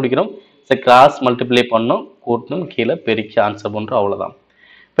கூட்டல் எப்படி கண்டுபிடிக்கிறோம்? ஸோ கிராஸ் மல்டிப்ளை பண்ணோம், கூட்டணும், கீழே பெருக்கி ஆன்சர் பண்ணுறோம், அவ்வளோதான்.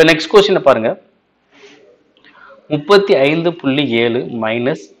 இப்போ நெக்ஸ்ட் கொஸ்டினை பாருங்க. 35.7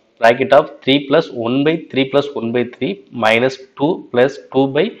 minus bracket of 3 plus 1/3 plus 1/3 minus 2 plus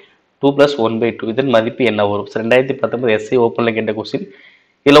 2/2 plus 1/2. இதன் மதிப்பு என்ன வரும்? 2019 எஸ்ஐ ஓப்பன்ல கேட்ட கொஸ்டின்.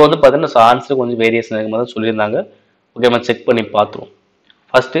 இதில் வந்து பார்த்தீங்கன்னா ஆன்சர் கொஞ்சம் வேரியேஷன் இருக்க மாதிரி சொல்லியிருந்தாங்க. ஓகே, நம்ம செக் பண்ணி பார்த்துருவோம்.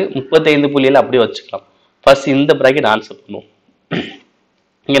 ஃபர்ஸ்ட் 35.7 அப்படியே வச்சுக்கலாம். ஃபர்ஸ்ட் இந்த ப்ராக்கெட் ஆன்சர் பண்ணுவோம்.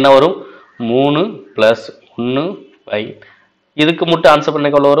 இங்கே என்ன வரும்? 3 + 1/, இதுக்கு மட்டும் ஆன்சர்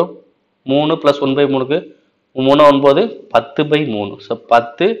பண்ண எவ்வளோ வரும்? 3 + 1/3க்கு 3 9, 10/3. ஸோ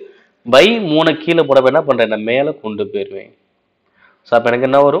 10/3 கீழே போட என்ன பண்ணுறேன்? நான் மேலே கொண்டு போயிடுவேன். ஸோ அப்போ எனக்கு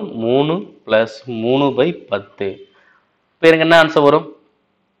என்ன வரும்? 3 + 3/10. இப்போ எனக்கு என்ன ஆன்சர் வரும்?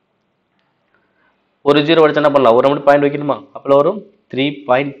 ஒரு 0 வச்சு என்ன பண்ணலாம்? ஒரு மட்டும் பாயிண்ட் வைக்கணுமா? அப்போ வரும்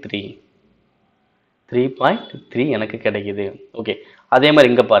 3.3. 3.3 எனக்கு கிடைக்குது. ஓகே, அதே மாதிரி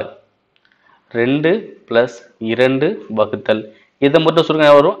இங்கே பாரு, 2 + 2 வகுத்தல், இதை மட்டும் சொல்லுங்க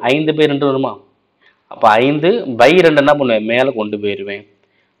வரும் 5/2 வருமா? அப்போ 5/2 என்ன பண்ணுவேன்? மேலே கொண்டு போயிடுவேன்.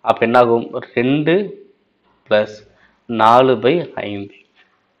 அப்போ என்ன ஆகும்? 2 + 4/5.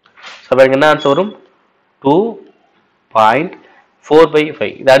 ஸோ அப்போ எனக்கு என்ன ஆன்சர் வரும்?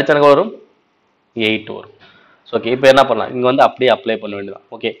 2.4/5. இது அடிச்சு எனக்கு வரும் 8 வரும். ஸோ ஓகே, இப்போ என்ன பண்ணலாம்? இங்கே வந்து அப்படியே அப்ளை பண்ண வேண்டியதான்.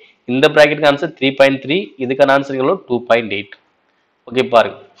 ஓகே, இந்த ப்ராக்கெட்டுக்கு ஆன்சர் 3.3, இதுக்கான ஆன்சர் 2.8. ஓகே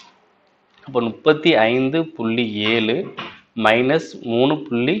பாருங்க, அப்போ 35.7 மைனஸ்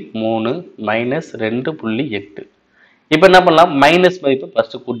 3.3 மைனஸ் 2.8. இப்போ என்ன பண்ணலாம்? மைனஸ் மதிப்பை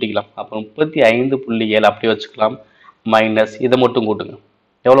ஃபர்ஸ்ட் கூட்டிக்கலாம். அப்போ 35.7 அப்படியே வச்சுக்கலாம். மைனஸ் இதை மட்டும் கூட்டுங்க,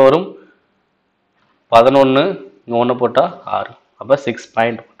 எவ்வளோ வரும்? 11, இங்கே 1 போட்டால் 6, அப்போ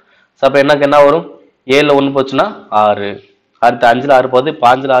 6.1. ஸோ அப்போ எனக்கு என்ன வரும்? 7ல் 1 போச்சுன்னா 6, அடுத்து 5ல் 6 போகுது,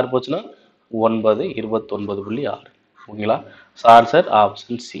 5ல் 6 போச்சுன்னா 9, 29.6. ஓகேங்களா? So answer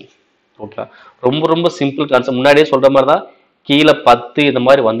option C. Okay, ரொம்ப ரொம்ப சிம்பிள் கான்செப்ட். முன்னாடியே சொல்கிற மாதிரி தான், கீழே 10 இந்த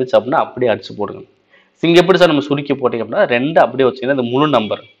மாதிரி வந்துச்சு அப்படின்னா அப்படியே அடிச்சு போடுங்க. இங்கே எப்படி சார் நம்ம சுருக்கி போட்டிங்க அப்படின்னா 2 அப்படியே வச்சுக்கிட்டேன், இந்த முழு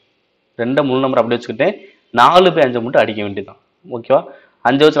நம்பர் 2 முழு நம்பர் அப்படியே வச்சுக்கிட்டேன், 4/5 மட்டும் அடிக்க வேண்டியதான். ஓகேவா?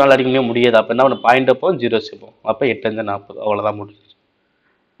 5 வச்சு 4 அடிக்க முடியாது. அப்போ என்ன பண்ண? பாயிண்ட் அப்போ 0 வச்சுப்போம். அப்போ 8 5 40, அவ்வளோதான் முடிஞ்சிச்சு.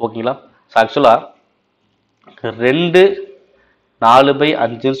 ஓகேங்களா? ஸோ ஆக்சுவலாக 2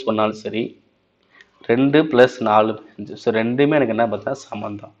 4/5 சொன்னாலும் சரி, 2 + 4/5, ஸோ ரெண்டுமே எனக்கு என்ன பார்த்தா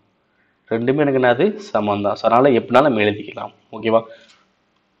சமம் தான். ரெண்டுமே எனக்கு என்னது? சமம் தான். ஸோ அதனால் எப்படினாலும் நம்ம எழுதிக்கலாம். ஓகேவா?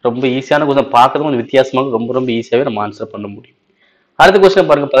 ரொம்ப ஈஸியான கொஸ்டின், பார்க்கறது கொஞ்சம் வித்தியாசமாக ரொம்ப ரொம்ப ஈஸியாகவே நம்ம ஆன்சர் பண்ண முடியும். அடுத்த கொஸ்டின்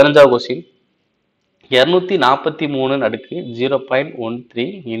பாருங்க, 15வது கொஸ்டின். 243 அடுக்கு 0.13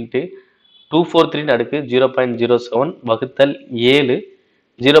 இன்ட்டு 243 அடுக்கு 0.07 வகுத்தல் 7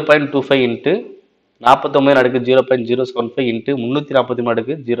 0.25 இன்ட்டு 49 அடுக்கு 0.075 இன்ட்டு 343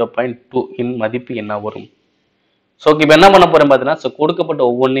 அடுக்கு 0.2 இன் மதிப்பு என்ன வரும்? ஸோ இப்போ என்ன பண்ண போறேன் பார்த்தீங்கன்னா, ஸோ கொடுக்கப்பட்ட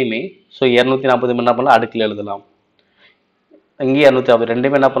ஒவ்வொன்றையுமே ஸோ 243 என்ன பண்ணலாம்? அடுக்கில் எழுதலாம். இங்கே 250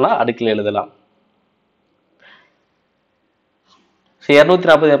 ரெண்டுமே என்ன பண்ணலாம்? அடுக்கில் எழுதலாம். ஸோ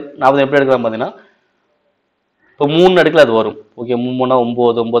 240 எப்படி எடுக்கலாம் பார்த்தீங்கன்னா, இப்போ 3 அடுக்கில் அது வரும். ஓகே, 3 3 9,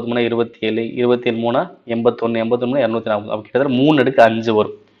 9 3 27, 27 3 81, 81 240, அப்போ கிட்டத்தட்ட 3 அடுக்கு 5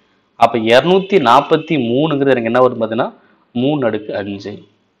 வரும். அப்போ 243ங்கிறது எனக்கு என்ன வரும் பார்த்தீங்கன்னா 3 அடுக்கு 5.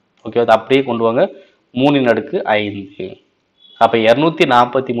 ஓகே, அது அப்படியே கொண்டு வாங்க, 3 அடுக்கு 5. அப்போ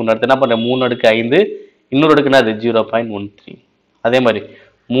 243 அடுத்து என்ன பண்ணுறேன்? 3 அடுக்கு 5, இன்னொரு அடுக்கு என்னது? 0.13. அதே மாதிரி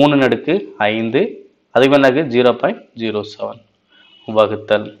 3 அடுக்கு 5, அதுக்கு என்னது? 0.07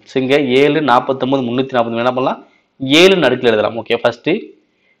 வகுத்தல். இங்கே 7 49 340 என்ன பண்ணலாம்? 7 அடுக்கில் எழுதலாம். ஓகே, ஃபர்ஸ்ட்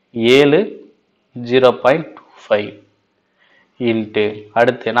 7 0.25 இன்ட்டு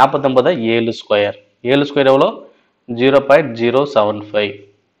அடுத்து 49 7 ஸ்கொயர், 7 ஸ்கொயர் எவ்வளோ? 0.075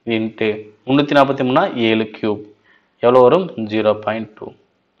 இன்ட்டு 343 7 கியூப் எவ்வளோ வரும்? 0.2.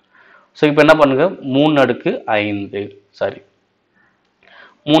 ஸோ இப்போ என்ன பண்ணுங்க? 3 அடுக்கு 5, சாரி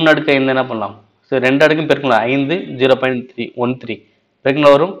 3 அடுக்கு 5 என்ன பண்ணலாம்? ஸோ 2 அடுக்கும் பெருக்கலாம். 5 0.13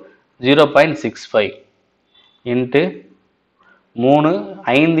 பெருக்கலாம் வரும் 0.65. இன்ட்டு 3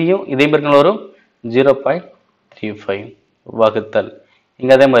 5ஐயும் இதே பெருக்கல் வரும் 0.35 வகுத்தல்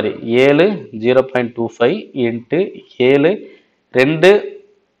இங்கே அதே மாதிரி 7 0.25 இன்ட்டு 7 2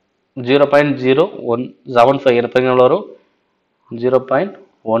 0.0175 என்ன பெருக்கல் வரும்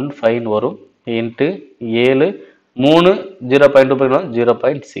 0.15 வரும் இன்ட்டு 7 3 0.2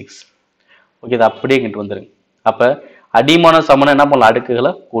 0.6 ஓகே இது அப்படியே இங்கிட்டு வந்துருங்க அப்போ அடிமான சமணம் என்ன பண்ணலாம்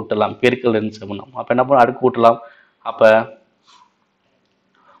அடுக்குகளை கூட்டலாம் பெருக்கல் 2 சமணம் அப்போ என்ன பண்ணலாம் அடுக்கு கூட்டலாம் அப்போ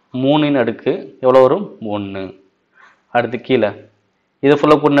 3 அடுக்கு எவ்வளோ வரும் 1 அடுத்து கீழே இது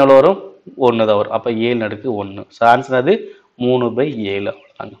ஃபுல்லாக கூட்டினா எவ்வளோ வரும் 1 தான் வரும் அப்போ 7 அடுக்கு 1 ஸோ ஆன்சர் அது 3/7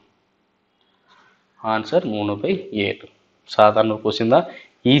 அவ்வளோதாங்க ஆன்சர் 3/7 சாதாரண கொஸ்டின் தான்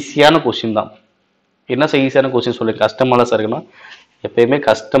ஈஸியான கொஸ்டின் தான் என்ன சார் ஈஸியான கொஸ்டின் சொல்லி கஷ்டமான சார் இருக்குன்னா எப்பயுமே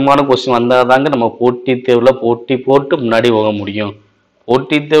கஷ்டமான கொஸ்டின் வந்தால் தாங்க நம்ம போட்டித் தேர்வில் போட்டி போட்டு முன்னாடி போக முடியும்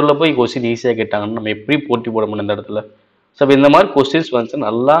போட்டித் தேர்வில் போய் கொஸ்டின் ஈஸியாக கேட்டாங்கன்னா நம்ம எப்படி போட்டி போட முடியும் இந்த இடத்துல ஸோ இந்த மாதிரி கொஸ்டின்ஸ் வந்து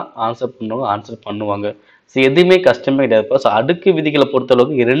நல்லா ஆன்சர் பண்ணுவாங்க ஸோ எதுவுமே கஷ்டமே கிடையாது ஸோ அடுக்கு விதிகளை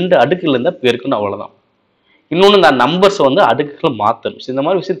பொறுத்தளவுக்கு 2 அடுக்குல இருந்தால் பெருக்கணும் அவ்வளோதான் இன்னொன்று இந்த நம்பர்ஸ் வந்து அடுக்குகளை மாற்றணும் ஸோ இந்த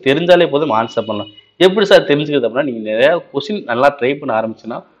மாதிரி விஷயம் தெரிஞ்சாலே போதும் ஆன்சர் பண்ணலாம் எப்படி சார் தெரிஞ்சுக்கிறது அப்படின்னா நீங்கள் நிறையா கொஸ்டின் நல்லா ட்ரை பண்ண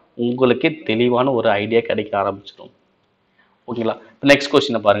ஆரம்பிச்சுன்னா உங்களுக்கே தெளிவான ஒரு ஐடியா கிடைக்க ஆரம்பிச்சிடும் ஓகேங்களா நெக்ஸ்ட்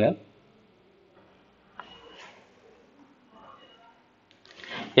கொஸ்டினை பாருங்க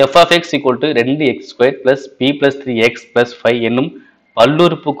f of x equal to 2x squared plus p plus 3x plus 5 என்னும்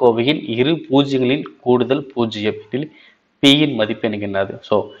பல்லுறுப்புக்கோவையின் இரு பூஜ்ஜியங்களின் கூடுதல் பூஜ்ஜியம் எனில் p இன் மதிப்பு எனக்கு என்னது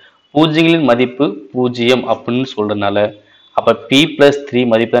ஸோ பூஜ்ஜியங்களின் மதிப்பு 0 அப்படின்னு சொல்றதுனால அப்ப p plus 3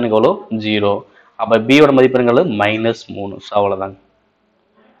 மதிப்பு எனக்கு எவ்வளோ 0 அப்ப b யோட மதிப்பு எனக்கு -3 ஸோ அவ்வளோதாங்க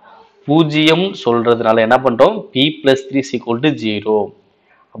பூஜ்ஜியம் சொல்றதுனால என்ன பண்றோம் p plus 3 is equal to 0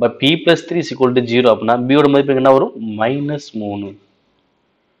 அப்ப p plus 3 is equal to 0 அப்படின்னா b யோட மதிப்பு என்ன வரும் -3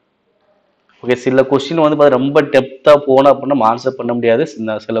 ஓகே சில கொஸ்டின் வந்து ரொம்ப டெப்த்தாக போனோம் அப்படின்னா நம்ம ஆன்சர் பண்ண முடியாது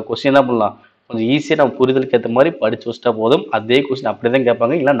சில கொஸ்டின் என்ன பண்ணலாம் கொஞ்சம் ஈஸியாக நம்ம புரிதலுக்கு ஏற்ற மாதிரி படிச்சு வச்சுட்டா போதும் அதே கொஸ்டின் அப்படியே தான்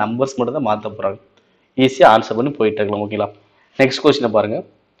கேட்பாங்க இல்லை நம்பர்ஸ் மட்டும் தான் மாற்ற போகிறாங்க ஈஸியாக ஆன்சர் பண்ணி போயிட்டு இருக்கலாம் ஓகேங்களா நெக்ஸ்ட் கொஸ்டினை பாருங்க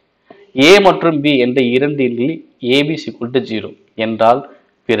ஏ மற்றும் பி என்ற 2 எண்களில் ஏபி = 0 என்றால்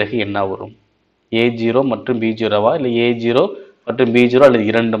பிறகு என்ன வரும் A0 மற்றும் B0வா இல்லை A0 மற்றும் B0 அல்லது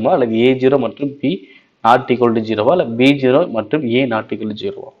இரண்டுமா அல்லது A0 மற்றும் B ≠ 0வா அல்லது B0 மற்றும் A ≠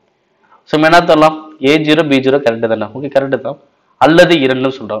 0வா ஸோ என்ன தரலாம் A0 B0 கரெக்டு தானே ஓகே கரெக்டு தான் அல்லது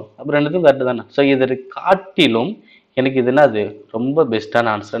இரண்டும் சொல்கிறோம் அப்போ ரெண்டுக்கும் கரெக்டு தானே ஸோ இதை காட்டிலும் எனக்கு இது என்ன அது ரொம்ப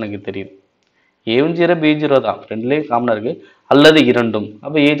பெஸ்ட்டான ஆன்சர் எனக்கு தெரியுது A0 B0 தான் ரெண்டுலேயும் காமனாக இருக்குது அல்லது இரண்டும்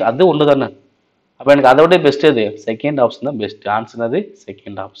அப்போ அது ஒன்று தானே அப்போ எனக்கு அதை விட பெஸ்ட் எது செகண்ட் ஆப்ஷன் தான் பெஸ்ட் ஆன்சர் அது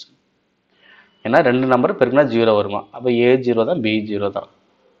செகண்ட் ஆப்ஷன் ஏன்னா 2 நம்பர் பெருக்குனா 0 வருமா அப்போ A0 தான் B0 தான்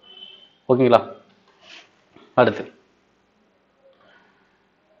ஓகேங்களா அடுத்து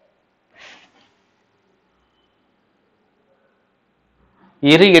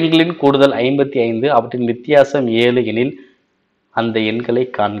இரு எண்களின் கூடுதல் 55 அவற்றின் வித்தியாசம் 7 எனில் அந்த எண்களை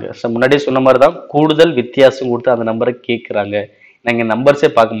காண்க முன்னாடியே சொன்ன மாதிரி தான் கூடுதல் வித்தியாசம் கொடுத்து அந்த நம்பரை கேட்குறாங்க நாங்கள் நம்பர்ஸே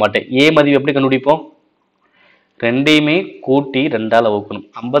பார்க்க மாட்டேன் ஏ மதிப்பு எப்படி கண்டுபிடிப்போம் ரெண்டையுமே கூட்டி 2ஆல் வகுக்கணும்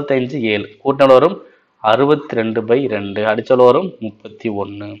 55 7 கூட்டினால வரும் 62/2 அடிச்சாலும் வரும்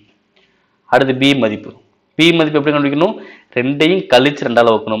 31 அடுத்து பி மதிப்பு எப்படி கண்டுபிடிக்கணும் ரெண்டையும் கழிச்சு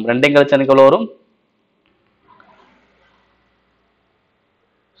 2ஆல் வகுக்கணும் ரெண்டையும் கழிச்சு எனக்கு எவ்வளோ வரும்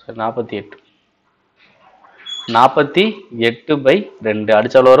 48/2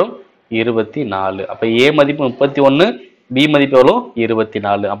 அடிச்சாலும் வரும் 24 அப்ப ஏ மதிப்பு 31 பி மதிப்பு எவ்வளோ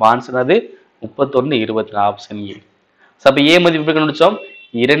 24 அப்ப ஆன்சர் அது 31 24 ஆப்ஷன் ஏ அப்ப ஏ மதிப்பு எப்படி கண்டுபிடிச்சோம்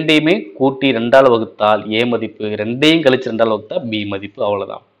இரண்டையுமே கூட்டி 2ஆல் வகுத்தால் ஏ மதிப்பு ரெண்டையும் கழிச்சு 2ஆல் வகுத்தா பி மதிப்பு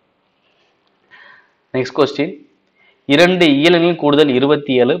அவ்வளவுதான் நெக்ஸ்ட் கொஸ்டின் 2 இயல் எண்களின் கூடுதல்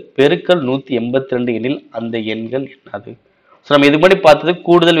 27 பெருக்கல் 182 எனில் அந்த எண்கள் என்னது ஸோ நம்ம இதுக்கு முன்னாடி பார்த்தது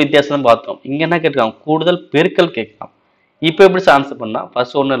கூடுதல் வித்தியாசம் தான் பார்த்தோம் இங்கே என்ன கேட்கலாம் கூடுதல் பெருக்கல் கேட்கலாம் இப்போ எப்படி ஆன்சர் பண்ணால்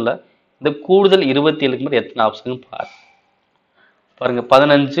ஃபர்ஸ்ட் ஒன்றும் இல்லை இந்த கூடுதல் 27க்கு மாதிரி எத்தனை ஆப்ஷன் பாருங்க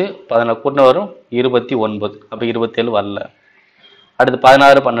 15 14 கூட்டினா வரும் 29 அப்போ 27 வரல அடுத்து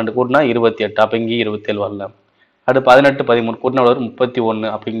 16 12 கூட்டினா 28 அப்போ இங்கே 27 வரல அடுத்து 18 13 கூட்டினா வரும் 31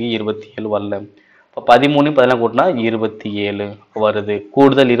 அப்போ இங்கே 27 வரல இப்போ 13 14 கூட்டினா 27 வருது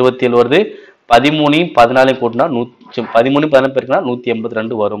கூடுதல் 27 வருது 13 14 கூட்டினா 13 14 பெருக்கினா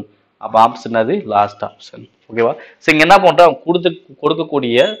 182 வரும் அப்போ ஆப்ஷன் அது லாஸ்ட் ஆப்ஷன் ஓகேவா ஸோ இங்கே என்ன பண்ணுறோம்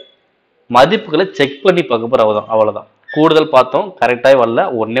கொடுக்கக்கூடிய மதிப்புகளை செக் பண்ணி பார்க்க போகிறோம் அவ்வளோதான் கூடுதல் பார்த்தோம் கரெக்டாக வரல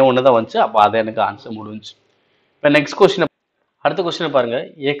ஒன்று தான் வந்துச்சு அப்போ அதை எனக்கு ஆன்சர் முடிஞ்சு இப்போ நெக்ஸ்ட் கொஸ்டின் அடுத்த கொஸ்டின் பாருங்க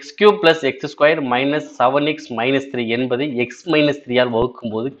x³ + x² - 7x - 3 என்பதை x - 3ஆல்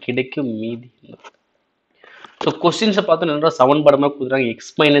வகுக்கும் போது கிடைக்கும் மீதி ஸோ கொஸ்டின்ஸை பார்த்து நல்லா சமன்பாடமாக கொடுக்குறாங்க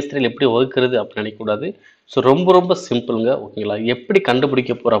எக்ஸ் மைனஸ் த்ரீ எப்படி வகுக்கிறது அப்படின்னு நினைக்கக்கூடாது. ஸோ ரொம்ப ரொம்ப சிம்பிளுங்க. ஓகேங்களா? எப்படி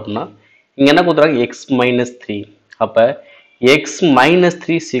கண்டுபிடிக்க போகிறோம் அப்படின்னா இங்கே என்ன கொடுக்குறாங்க எக்ஸ் மைனஸ் த்ரீ. அப்போ X minus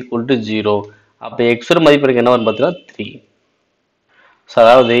three equal to zero. அப்போ எக்ஸோட மதிப்பு எனக்கு என்ன வரும் பார்த்தீங்கன்னா த்ரீ. ஸோ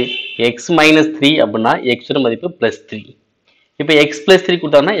அதாவது எக்ஸ் மைனஸ் த்ரீ அப்படின்னா எக்ஸோட மதிப்பு ப்ளஸ் த்ரீ. இப்போ எக்ஸ் ப்ளஸ் த்ரீ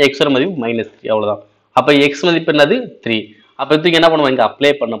கொடுத்தாங்கன்னா எக்ஸோட மதிப்பு மைனஸ் த்ரீ, அவ்வளோதான். அப்போ எக்ஸ் மதிப்பு என்னது த்ரீ. அப்போ இதுக்கு என்ன பண்ணுவோம் இங்கே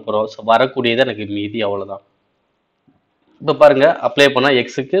அப்ளை பண்ண போகிறோம். ஸோ வரக்கூடியது எனக்கு மீதி, அவ்வளோதான். இப்போ பாருங்க அப்ளை பண்ணால்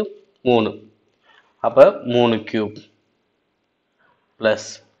எக்ஸுக்கு 3, அப்போ 3 cube plus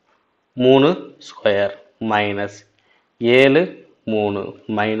 3 square minus 7 3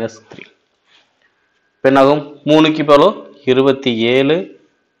 minus 3. இப்போ என்னாகும் 3 கியூப் எவ்வளோ 27,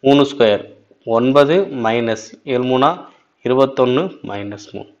 3 ஸ்கொயர் 9 மைனஸ் 7 3 21 மைனஸ்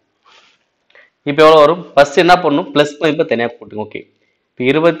 3. இப்போ எவ்வளோ வரும்? ஃபர்ஸ்ட் என்ன பண்ணணும் ப்ளஸ் மதிப்பை தனியாக போட்டுங்க. ஓகே, இப்போ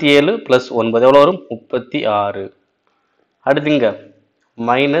 27 ப்ளஸ் 9 எவ்வளோ வரும் 36. அடுத்துங்க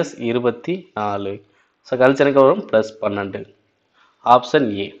மைனஸ் 24. ஸோ கழிச்சு எனக்கு வரும் ப்ளஸ் 12. Option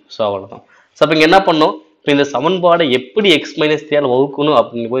A. ஸோ அவ்வளோதான். ஸோ அப்போ இங்கே என்ன பண்ணோம், இப்போ இந்த சமன்பாடை எப்படி எக்ஸ் மைனஸ் த்ரீயால் வகுக்கணும்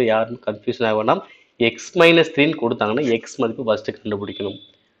அப்படிங்கும்போது யாரும் கன்ஃபியூஷன் ஆக வேண்டாம். எக்ஸ் மைனஸ் த்ரீன்னு கொடுத்தாங்கன்னா எக்ஸ் மதிப்பு ஃபஸ்ட்டு கண்டுபிடிக்கணும்.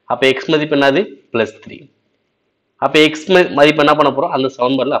 அப்போ எக்ஸ் மதிப்பு என்னது ப்ளஸ் 3. அப்போ எக்ஸ் மதிப்பு என்ன பண்ண போகிறோம் அந்த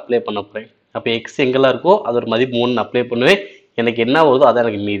சமன்பாடில் அப்ளை பண்ண போகிறேன். அப்போ எக்ஸ் எங்கெல்லாம் இருக்கோ அது ஒரு மதிப்பு 3 அப்ளை பண்ணுவேன். எனக்கு என்ன வருதோ அதான்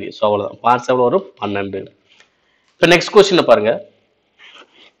எனக்கு மீதி. ஸோ அவ்வளோதான். ஆன்சர் எவ்வளோ வரும் 12. இப்போ நெக்ஸ்ட் கொஸ்டின் பாருங்க,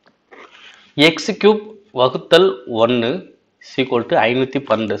 எக்ஸ் கியூப் வகுத்தல் 1 ஈக்குவல் டு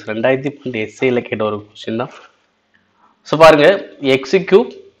 512. 2012 எஸ்ஐயில் கேட்ட ஒரு கொஸ்டின் தான். ஸோ பாருங்க எக்ஸ்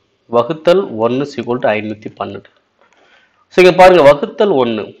கியூப் வகுத்தல் 1 ஈக்குவல் டு 512. ஸோ இங்கே பாருங்க வகுத்தல்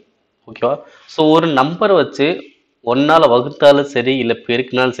 1, ஓகேவா? ஸோ ஒரு நம்பரை வச்சு 1ஆல் வகுத்தாலும் சரி இல்லை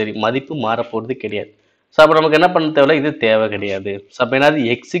பெருக்கினாலும் சரி மதிப்பு மாறப்போகிறது கிடையாது. ஸோ அப்போ நமக்கு என்ன பண்ண தேவையில்ல, இது தேவை கிடையாது. ஸோ அப்போ என்னது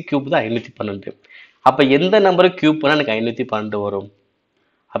எக்ஸ் கியூப் தான் 512. அப்போ எந்த நம்பரை கியூப் பண்ணால் எனக்கு 512 வரும்?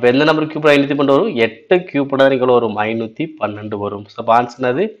 அப்போ எந்த நம்பர் கியூப் 512 வரும்? 8 கியூப் பண்ணால் எனக்கு வரும் 512 வரும். ஸோ அப்போ ஆன்சர்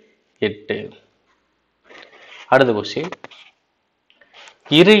என்னது 8. அடுத்த கொஸ்டின்,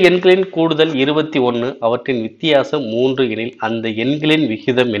 இரு எண்களின் கூடுதல் 21 அவற்றின் வித்தியாசம் 3 எனில் அந்த எண்களின்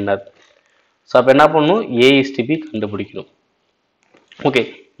விகிதம் என்னது? ஸோ அப்போ என்ன பண்ணணும் ஏஎஸ்டிபி கண்டுபிடிக்கணும். ஓகே,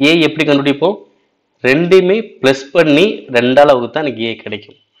 ஏ எப்படி கண்டுபிடிப்போம்? ரெண்டுமே ப்ளஸ் பண்ணி 2ஆல் வகுத்தா எனக்கு ஏ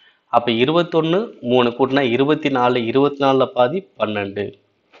கிடைக்கும். அப்போ 21 3 கூட்டினா 24, 24ல் பாதி 12.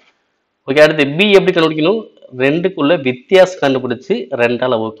 ஓகே, அடுத்து பி எப்படி கண்டுபிடிக்கணும்? 2க்குள்ள வித்தியாசம் கண்டுபிடிச்சு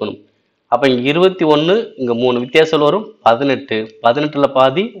 2ஆல் வகுக்கணும். அப்போ இங்கே 21 இங்கே 3 வித்தியாசம் வரும் 18, 18ல்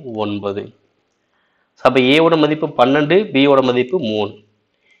பாதி 9. அப்போ ஏவோட மதிப்பு 12, பியோட மதிப்பு 3.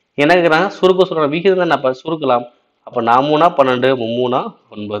 எனக்கு நான் சுருக்க சொல்கிறேன் விகிதம் தான் நான் சுருக்கலாம். அப்போ 4 3 12, 3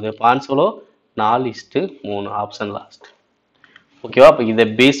 9. ஆன்சர் 4:3. Option last. ஓகேவா? அப்போ இதை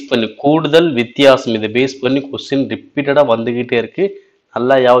பேஸ் பண்ணி கூடுதல் வித்தியாசம் இதை பேஸ் பண்ணி கொஸ்டின் ரிப்பீட்டடாக வந்துக்கிட்டே இருக்கு.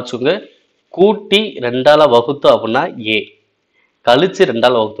 நல்லா யோசிச்சுங்க. கூட்டி 2ஆல் வகுத்தோம் அப்படின்னா ஏ, கழிச்சு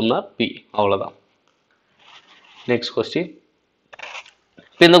 2ஆல் வகுத்தோம்னா பி, அவ்வளோதான். நெக்ஸ்ட் கொஸ்டின்,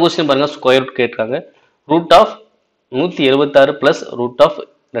 இப்போ இந்த கொஸ்டின் பாருங்க ஸ்கொயர் ரூட் கேட்குறாங்க. Root of 176 plus root of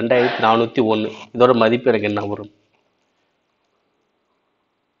 2401 இதோட மதிப்பு எனக்கு என்ன வரும்?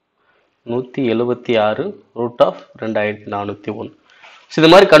 176 ரூட் ஆஃப் 2401. ஸோ இது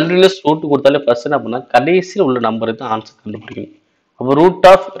மாதிரி கண்டினியூஸ் ரூட் கொடுத்தாலே ஃபர்ஸ்ட் என்ன பண்ணால் கடைசியில் உள்ள நம்பருக்கு தான் ஆன்சர் கண்டுபிடிக்கணும். அப்போ ரூட்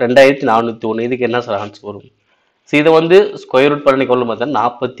ஆஃப் 2401 இதுக்கு என்ன சார் ஆன்சர் வரும்? ஸோ இதை வந்து ஸ்கொயர் ரூட் பண்ணி எவ்வளோ பார்த்தா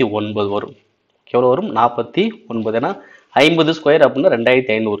 49 வரும். எவ்வளோ வரும்? 49. ஏன்னா 50 ஸ்கொயர் அப்படின்னா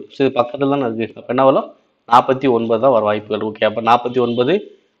 2500. ஸோ இது பக்கத்தில் தான் இருக்குது. அப்போ என்ன வரும்? 49 தான் வர வாய்ப்புகள். ஓகே, அப்போ 49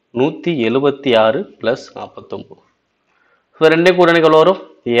 176 ப்ளஸ் 49. ஸோ ரெண்டே கூட எனக்கு எவ்வளோ வரும்?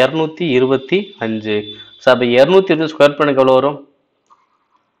 225. ஸோ அப்போ 220 ஸ்கொயர் பண்ணக்கு எவ்வளோ வரும்?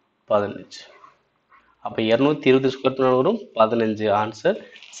 15. அப்போ 220 ஸ்கொயர் பண்ண வரும் 15. Answer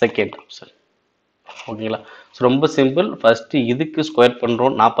second option. ஓகேங்களா? ஸோ ரொம்ப சிம்பிள். ஃபர்ஸ்ட் இதுக்கு ஸ்கொயர்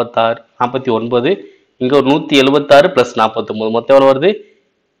பண்ணுறோம் 49. இங்கே ஒரு 176 ப்ளஸ் 49 மொத்தம் எவ்வளோ வருது?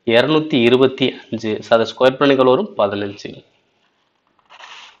 225. ஸோ அதை ஸ்கொயர் பண்ணக்கு எவ்வளோ வரும்? 15.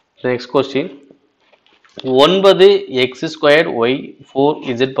 Next question, 9x² y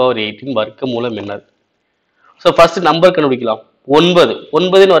 4z⁸ வர்க்க மூலம் என்னது? ஸோ ஃபர்ஸ்ட் நம்பர் கண்டுபிடிக்கலாம்.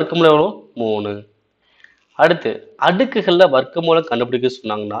 9 வர்க்கமூலம் எவ்வளோ? 3. அடுத்து அடுக்குகளில் வர்க்கமூலம் கண்டுபிடிக்க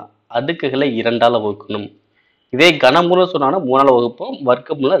சொன்னாங்கன்னா அடுக்குகளை 2ஆல் வகுக்கணும். இதே கனமூலம் சொன்னாங்கன்னா 3ஆல் வகுப்போம்,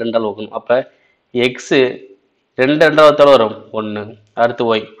 வர்க்கமூலம் 2ஆல் வகுக்கணும். அப்போ எக்ஸு 2 2ஆல் வகுத்தாலும் வரும் 1. அடுத்து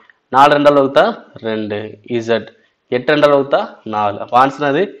ஒய் 4 2ஆல் வகுத்தா 2, இசட் 8 2ஆல் வகுத்தா 4. அப்போ ஆன்சர்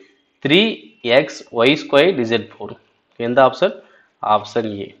அது 3xy² z4. எந்த ஆப்ஷன்? Option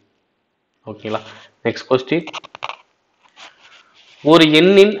A. ஓகேங்களா? நெக்ஸ்ட் கொஸ்டின், ஒரு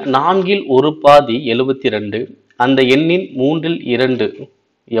எண்ணின் நான்கில் ஒரு பாதி 72. அந்த எண்ணின் மூன்றில் 2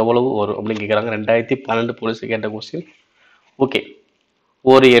 எவ்வளவு வரும் அப்படின்னு கேட்குறாங்க. 2012 போலீஸ் கேட்ட கொஸ்டின். ஓகே,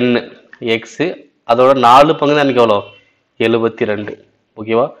 ஒரு எண்ணு எக்ஸு, அதோட 4 பங்கு தான் எனக்கு எவ்வளோ 72.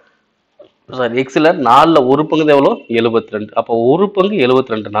 ஓகேவா? சாரி, எக்ஸில் 4ல் ஒரு பங்கு தான் எவ்வளோ 72. அப்போ ஒரு பங்கு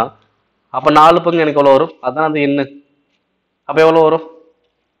 72னா அப்போ 4 பங்கு எனக்கு எவ்வளோ வரும்? அதான் அந்த எண்ணு. அப்போ எவ்வளோ வரும்?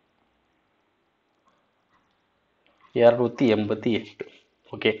 288.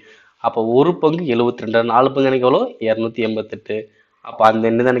 ஓகே, அப்போ ஒரு பங்கு 72, 4 பங்கு எனக்கு எவ்வளோ 288. அப்போ அந்த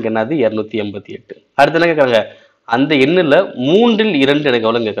எண்ணு தான் எனக்கு என்னது 288. அடுத்து என்ன கேட்குறாங்க? அந்த எண்ணில் மூன்றில் 2 எனக்கு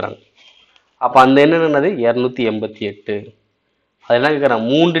எவ்வளோன்னு கேட்குறாங்க. அப்போ அந்த எண்ணு என்னது 288. அது என்ன கேட்குறாங்க?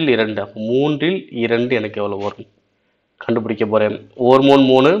 மூன்றில் 2. அப்போ மூன்றில் 2 எனக்கு எவ்வளோ வரும் கண்டுபிடிக்க போகிறேன். 1 3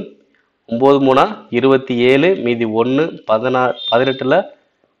 3, 9 3 27, மீதி 1 16, 18ல்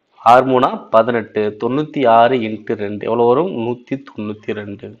 6 3 18, 96 இன்ட்டு 2 எவ்வளோ வரும்?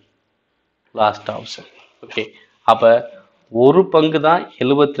 192. Last option. ஓகே, அப்போ ஒரு பங்கு தான்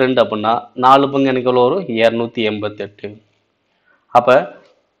 72 அப்படின்னா 4 பங்கு எனக்கு எவ்வளோ வரும்? 288. அப்போ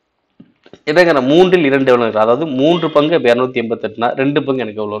இதைங்க மூன்றில் 2 எவ்வளோ? அதாவது 3 பங்கு 288னா 2 பங்கு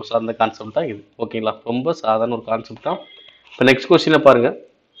எனக்கு எவ்வளோ வரும்? ஸோ அந்த கான்செப்ட் தான் இது. ஓகேங்களா? ரொம்ப சாதாரண ஒரு கான்செப்ட் தான். இப்போ நெக்ஸ்ட் கொஸ்டினை பாருங்கள்.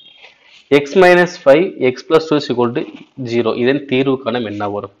 X minus 5 X plus 2 = 0. இதன் தீர்வுக்கான என்ன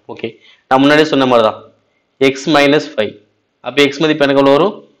வரும்? ஓகே, நான் முன்னாடியே சொன்ன மாதிரி தான். எக்ஸ் மைனஸ் 5, அப்போ எக்ஸ் மதிப்பு எனக்கு எவ்வளோ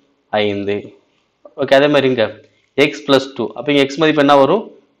வரும்? 5. ஓகே, அதே மாதிரி இங்கே எக்ஸ் ப்ளஸ் 2, அப்போ இங்கே எக்ஸ் மதிப்பு என்ன வரும்?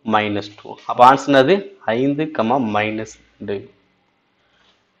 -2. அப்போ ஆன்சர் அது 5, -2.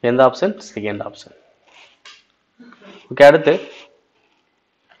 எந்த ஆப்ஷன்? Second option. ஓகே, அடுத்து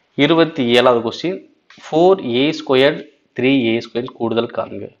 27வது கொஸ்டின். 4a² 3a² கூடுதல்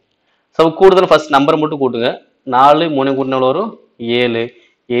காண்க. ஸோ கூடுதல் ஃபர்ஸ்ட் நம்பர் மட்டும் கூட்டுங்க. 4 3 கூட்டினா வரும் 7.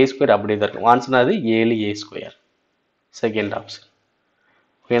 a² அப்படியே தான் இருக்கும். ஆன்சர் அது 7a². Second option.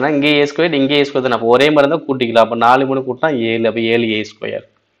 ஏன்னா இங்கே a² இங்கே a² தான். அப்போ ஒரே மாதிரி இருந்தால் கூட்டிக்கலாம். அப்போ 4 3 கூட்டினா 7, அப்போ 7a².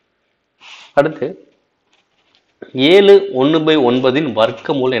 அடுத்து 7 1/9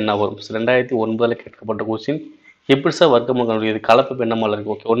 வர்க்கமூலம் என்ன வரும்? 2009 கேட்கப்பட்ட கொஸ்டின். எப்படி சார் வர்க்கமூலம் கண்டுபிடிக்கிறது? கலப்பு பின்னமால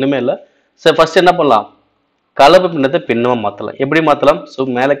இருக்கு. ஓகே, ஒன்றுமே இல்லை சார். ஃபர்ஸ்ட் என்ன பண்ணலாம்? கலப்பு பின்னத்தை பின்னமாக மாற்றலாம். எப்படி மாற்றலாம்? ஸோ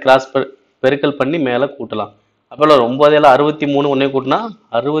மேலே கிராஸ் பெருக்கல் பண்ணி மேலே கூட்டலாம். அப்போ 9 63 ஒன்றே கூட்டினா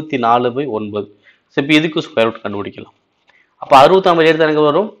 64/9. ஸோ இப்போ இதுக்கு ஸ்கொயர் ரூட் கண்டுபிடிக்கலாம். அப்போ 69 எடுத்தால் எனக்கு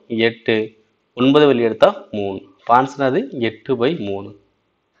வரும் 8. 9 வெளியே எடுத்தால் 3. இப்போ ஆன்சர் அது 8/3.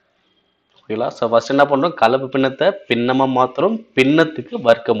 ஓகேங்களா? ஸோ ஃபர்ஸ்ட் என்ன பண்ணுறோம்? கலப்பு பின்னத்தை பின்னமாக மாற்றுறோம். பின்னத்துக்கு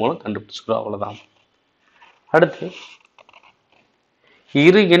வர்க்க மூலம் கண்டுபிடிச்சிக்கிறோம். அவ்வளோதான். அடுத்து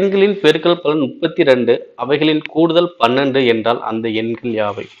இரு எண்களின் பெருக்கல் பலன் 32, அவைகளின் கூடுதல் 12 என்றால் அந்த எண்கள்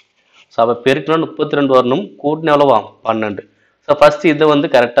யாவை? ஸோ அப்போ பெருக்கணும் 32 வரணும், கூட்டினா எவ்வளோவா 12. ஸோ ஃபர்ஸ்ட் இதை வந்து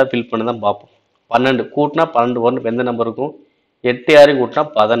கரெக்டாக ஃபில் பண்ணி தான் பார்ப்போம். 12 கூட்டினா 12 வரணும். எந்த நம்பர் இருக்கும்? 8 6 கூட்டினா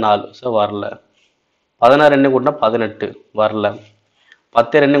 14. ஸோ வரல. 16 2 கூட்டினா 18 வரல.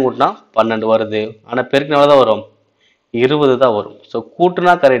 10 2 கூட்டினா 12 வருது. ஆனால் பெருக்கினா எவ்வளோ தான் வரும்? 20 தான் வரும். ஸோ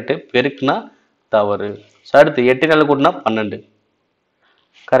கூட்டுனா கரெக்டு, பெருக்குனா தவறு. ஸோ அடுத்து 8 4 கூட்டினா 12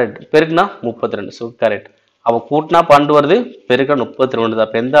 கரெக்ட், பெருக்குனா 32. So correct. அப்போ கூட்டினா 12 வருது, பெருக்கினா 32.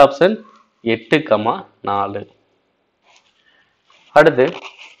 அப்போ எந்த ஆப்ஷன்? 8, 4. அடுத்து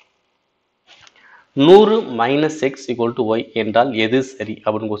 100 - x = y என்றால் எது சரி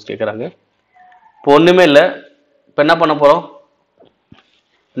அப்படின்னு கொஸ்டின் கேட்குறாங்க. இப்போ ஒன்றுமே இல்லை. இப்போ என்ன பண்ண போகிறோம்?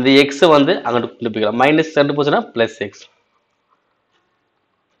 இந்த எக்ஸை வந்து அங்கிட்டு கொண்டு போய்க்கலாம். மைனஸ் ரெண்டு போச்சுன்னா ப்ளஸ் எக்ஸ்.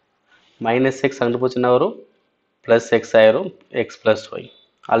 -x அங்கிட்டு போச்சுன்னா வரும் ப்ளஸ் எக்ஸ் ஆயிரும். X plus Y.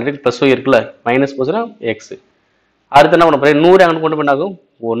 Already plus Y இருக்குல்ல, மைனஸ் போச்சுன்னா எக்ஸ். அடுத்து என்ன பண்ண போகிறேன்? 100 அங்கிட்டு கொண்டு போயிட்டாகும்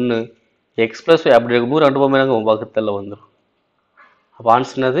 1. எக்ஸ் ப்ளஸ் ஒய் அப்படி இருக்கும். 100 அங்கிட்டு போகும்போது வகுத்தலில் வந்துடும். அப்போ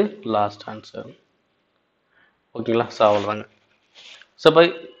ஆன்சர் அது லாஸ்ட் ஆன்சர். ஓகேங்களா? ஸோ அவ்வளோதாங்க. ஸோ இப்போ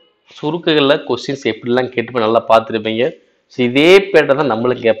சுருக்குகளில் கொஸ்டின்ஸ் எப்படிலாம் கேட்டு நல்லா பார்த்துருப்பீங்க. ஸோ இதே பேட்டர் தான்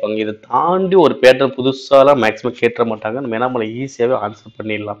நம்மளும் கேட்பாங்க. இதை தாண்டி ஒரு பேட்டர் புதுசாலாம் மேக்ஸிமம் கேட்டுற மாட்டாங்க. நம்ம ஏன்னா நம்மளை ஈஸியாகவே ஆன்சர்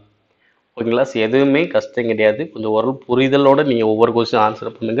பண்ணிடலாம். ஓகேங்களா? ஸோ எதுவுமே கஷ்டம் கிடையாது. கொஞ்சம் ஒரு புரிதலோடு நீங்கள் ஒவ்வொரு கொஸ்டின்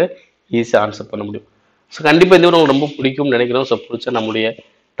ஆன்சர் பண்ணுங்கள். ஈஸியாக ஆன்சர் பண்ண முடியும். ஸோ கண்டிப்பாக இந்த உங்களுக்கு ரொம்ப பிடிக்கும்னு நினைக்கிறோம். ஸோ பிடிச்சா நம்முடைய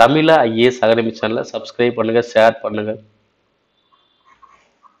தமிழா ஐஏஎஸ் அகாடமி சேனலை சப்ஸ்கிரைப் பண்ணுங்கள், ஷேர் பண்ணுங்கள்.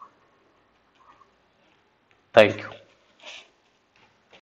 தேங்க்யூ.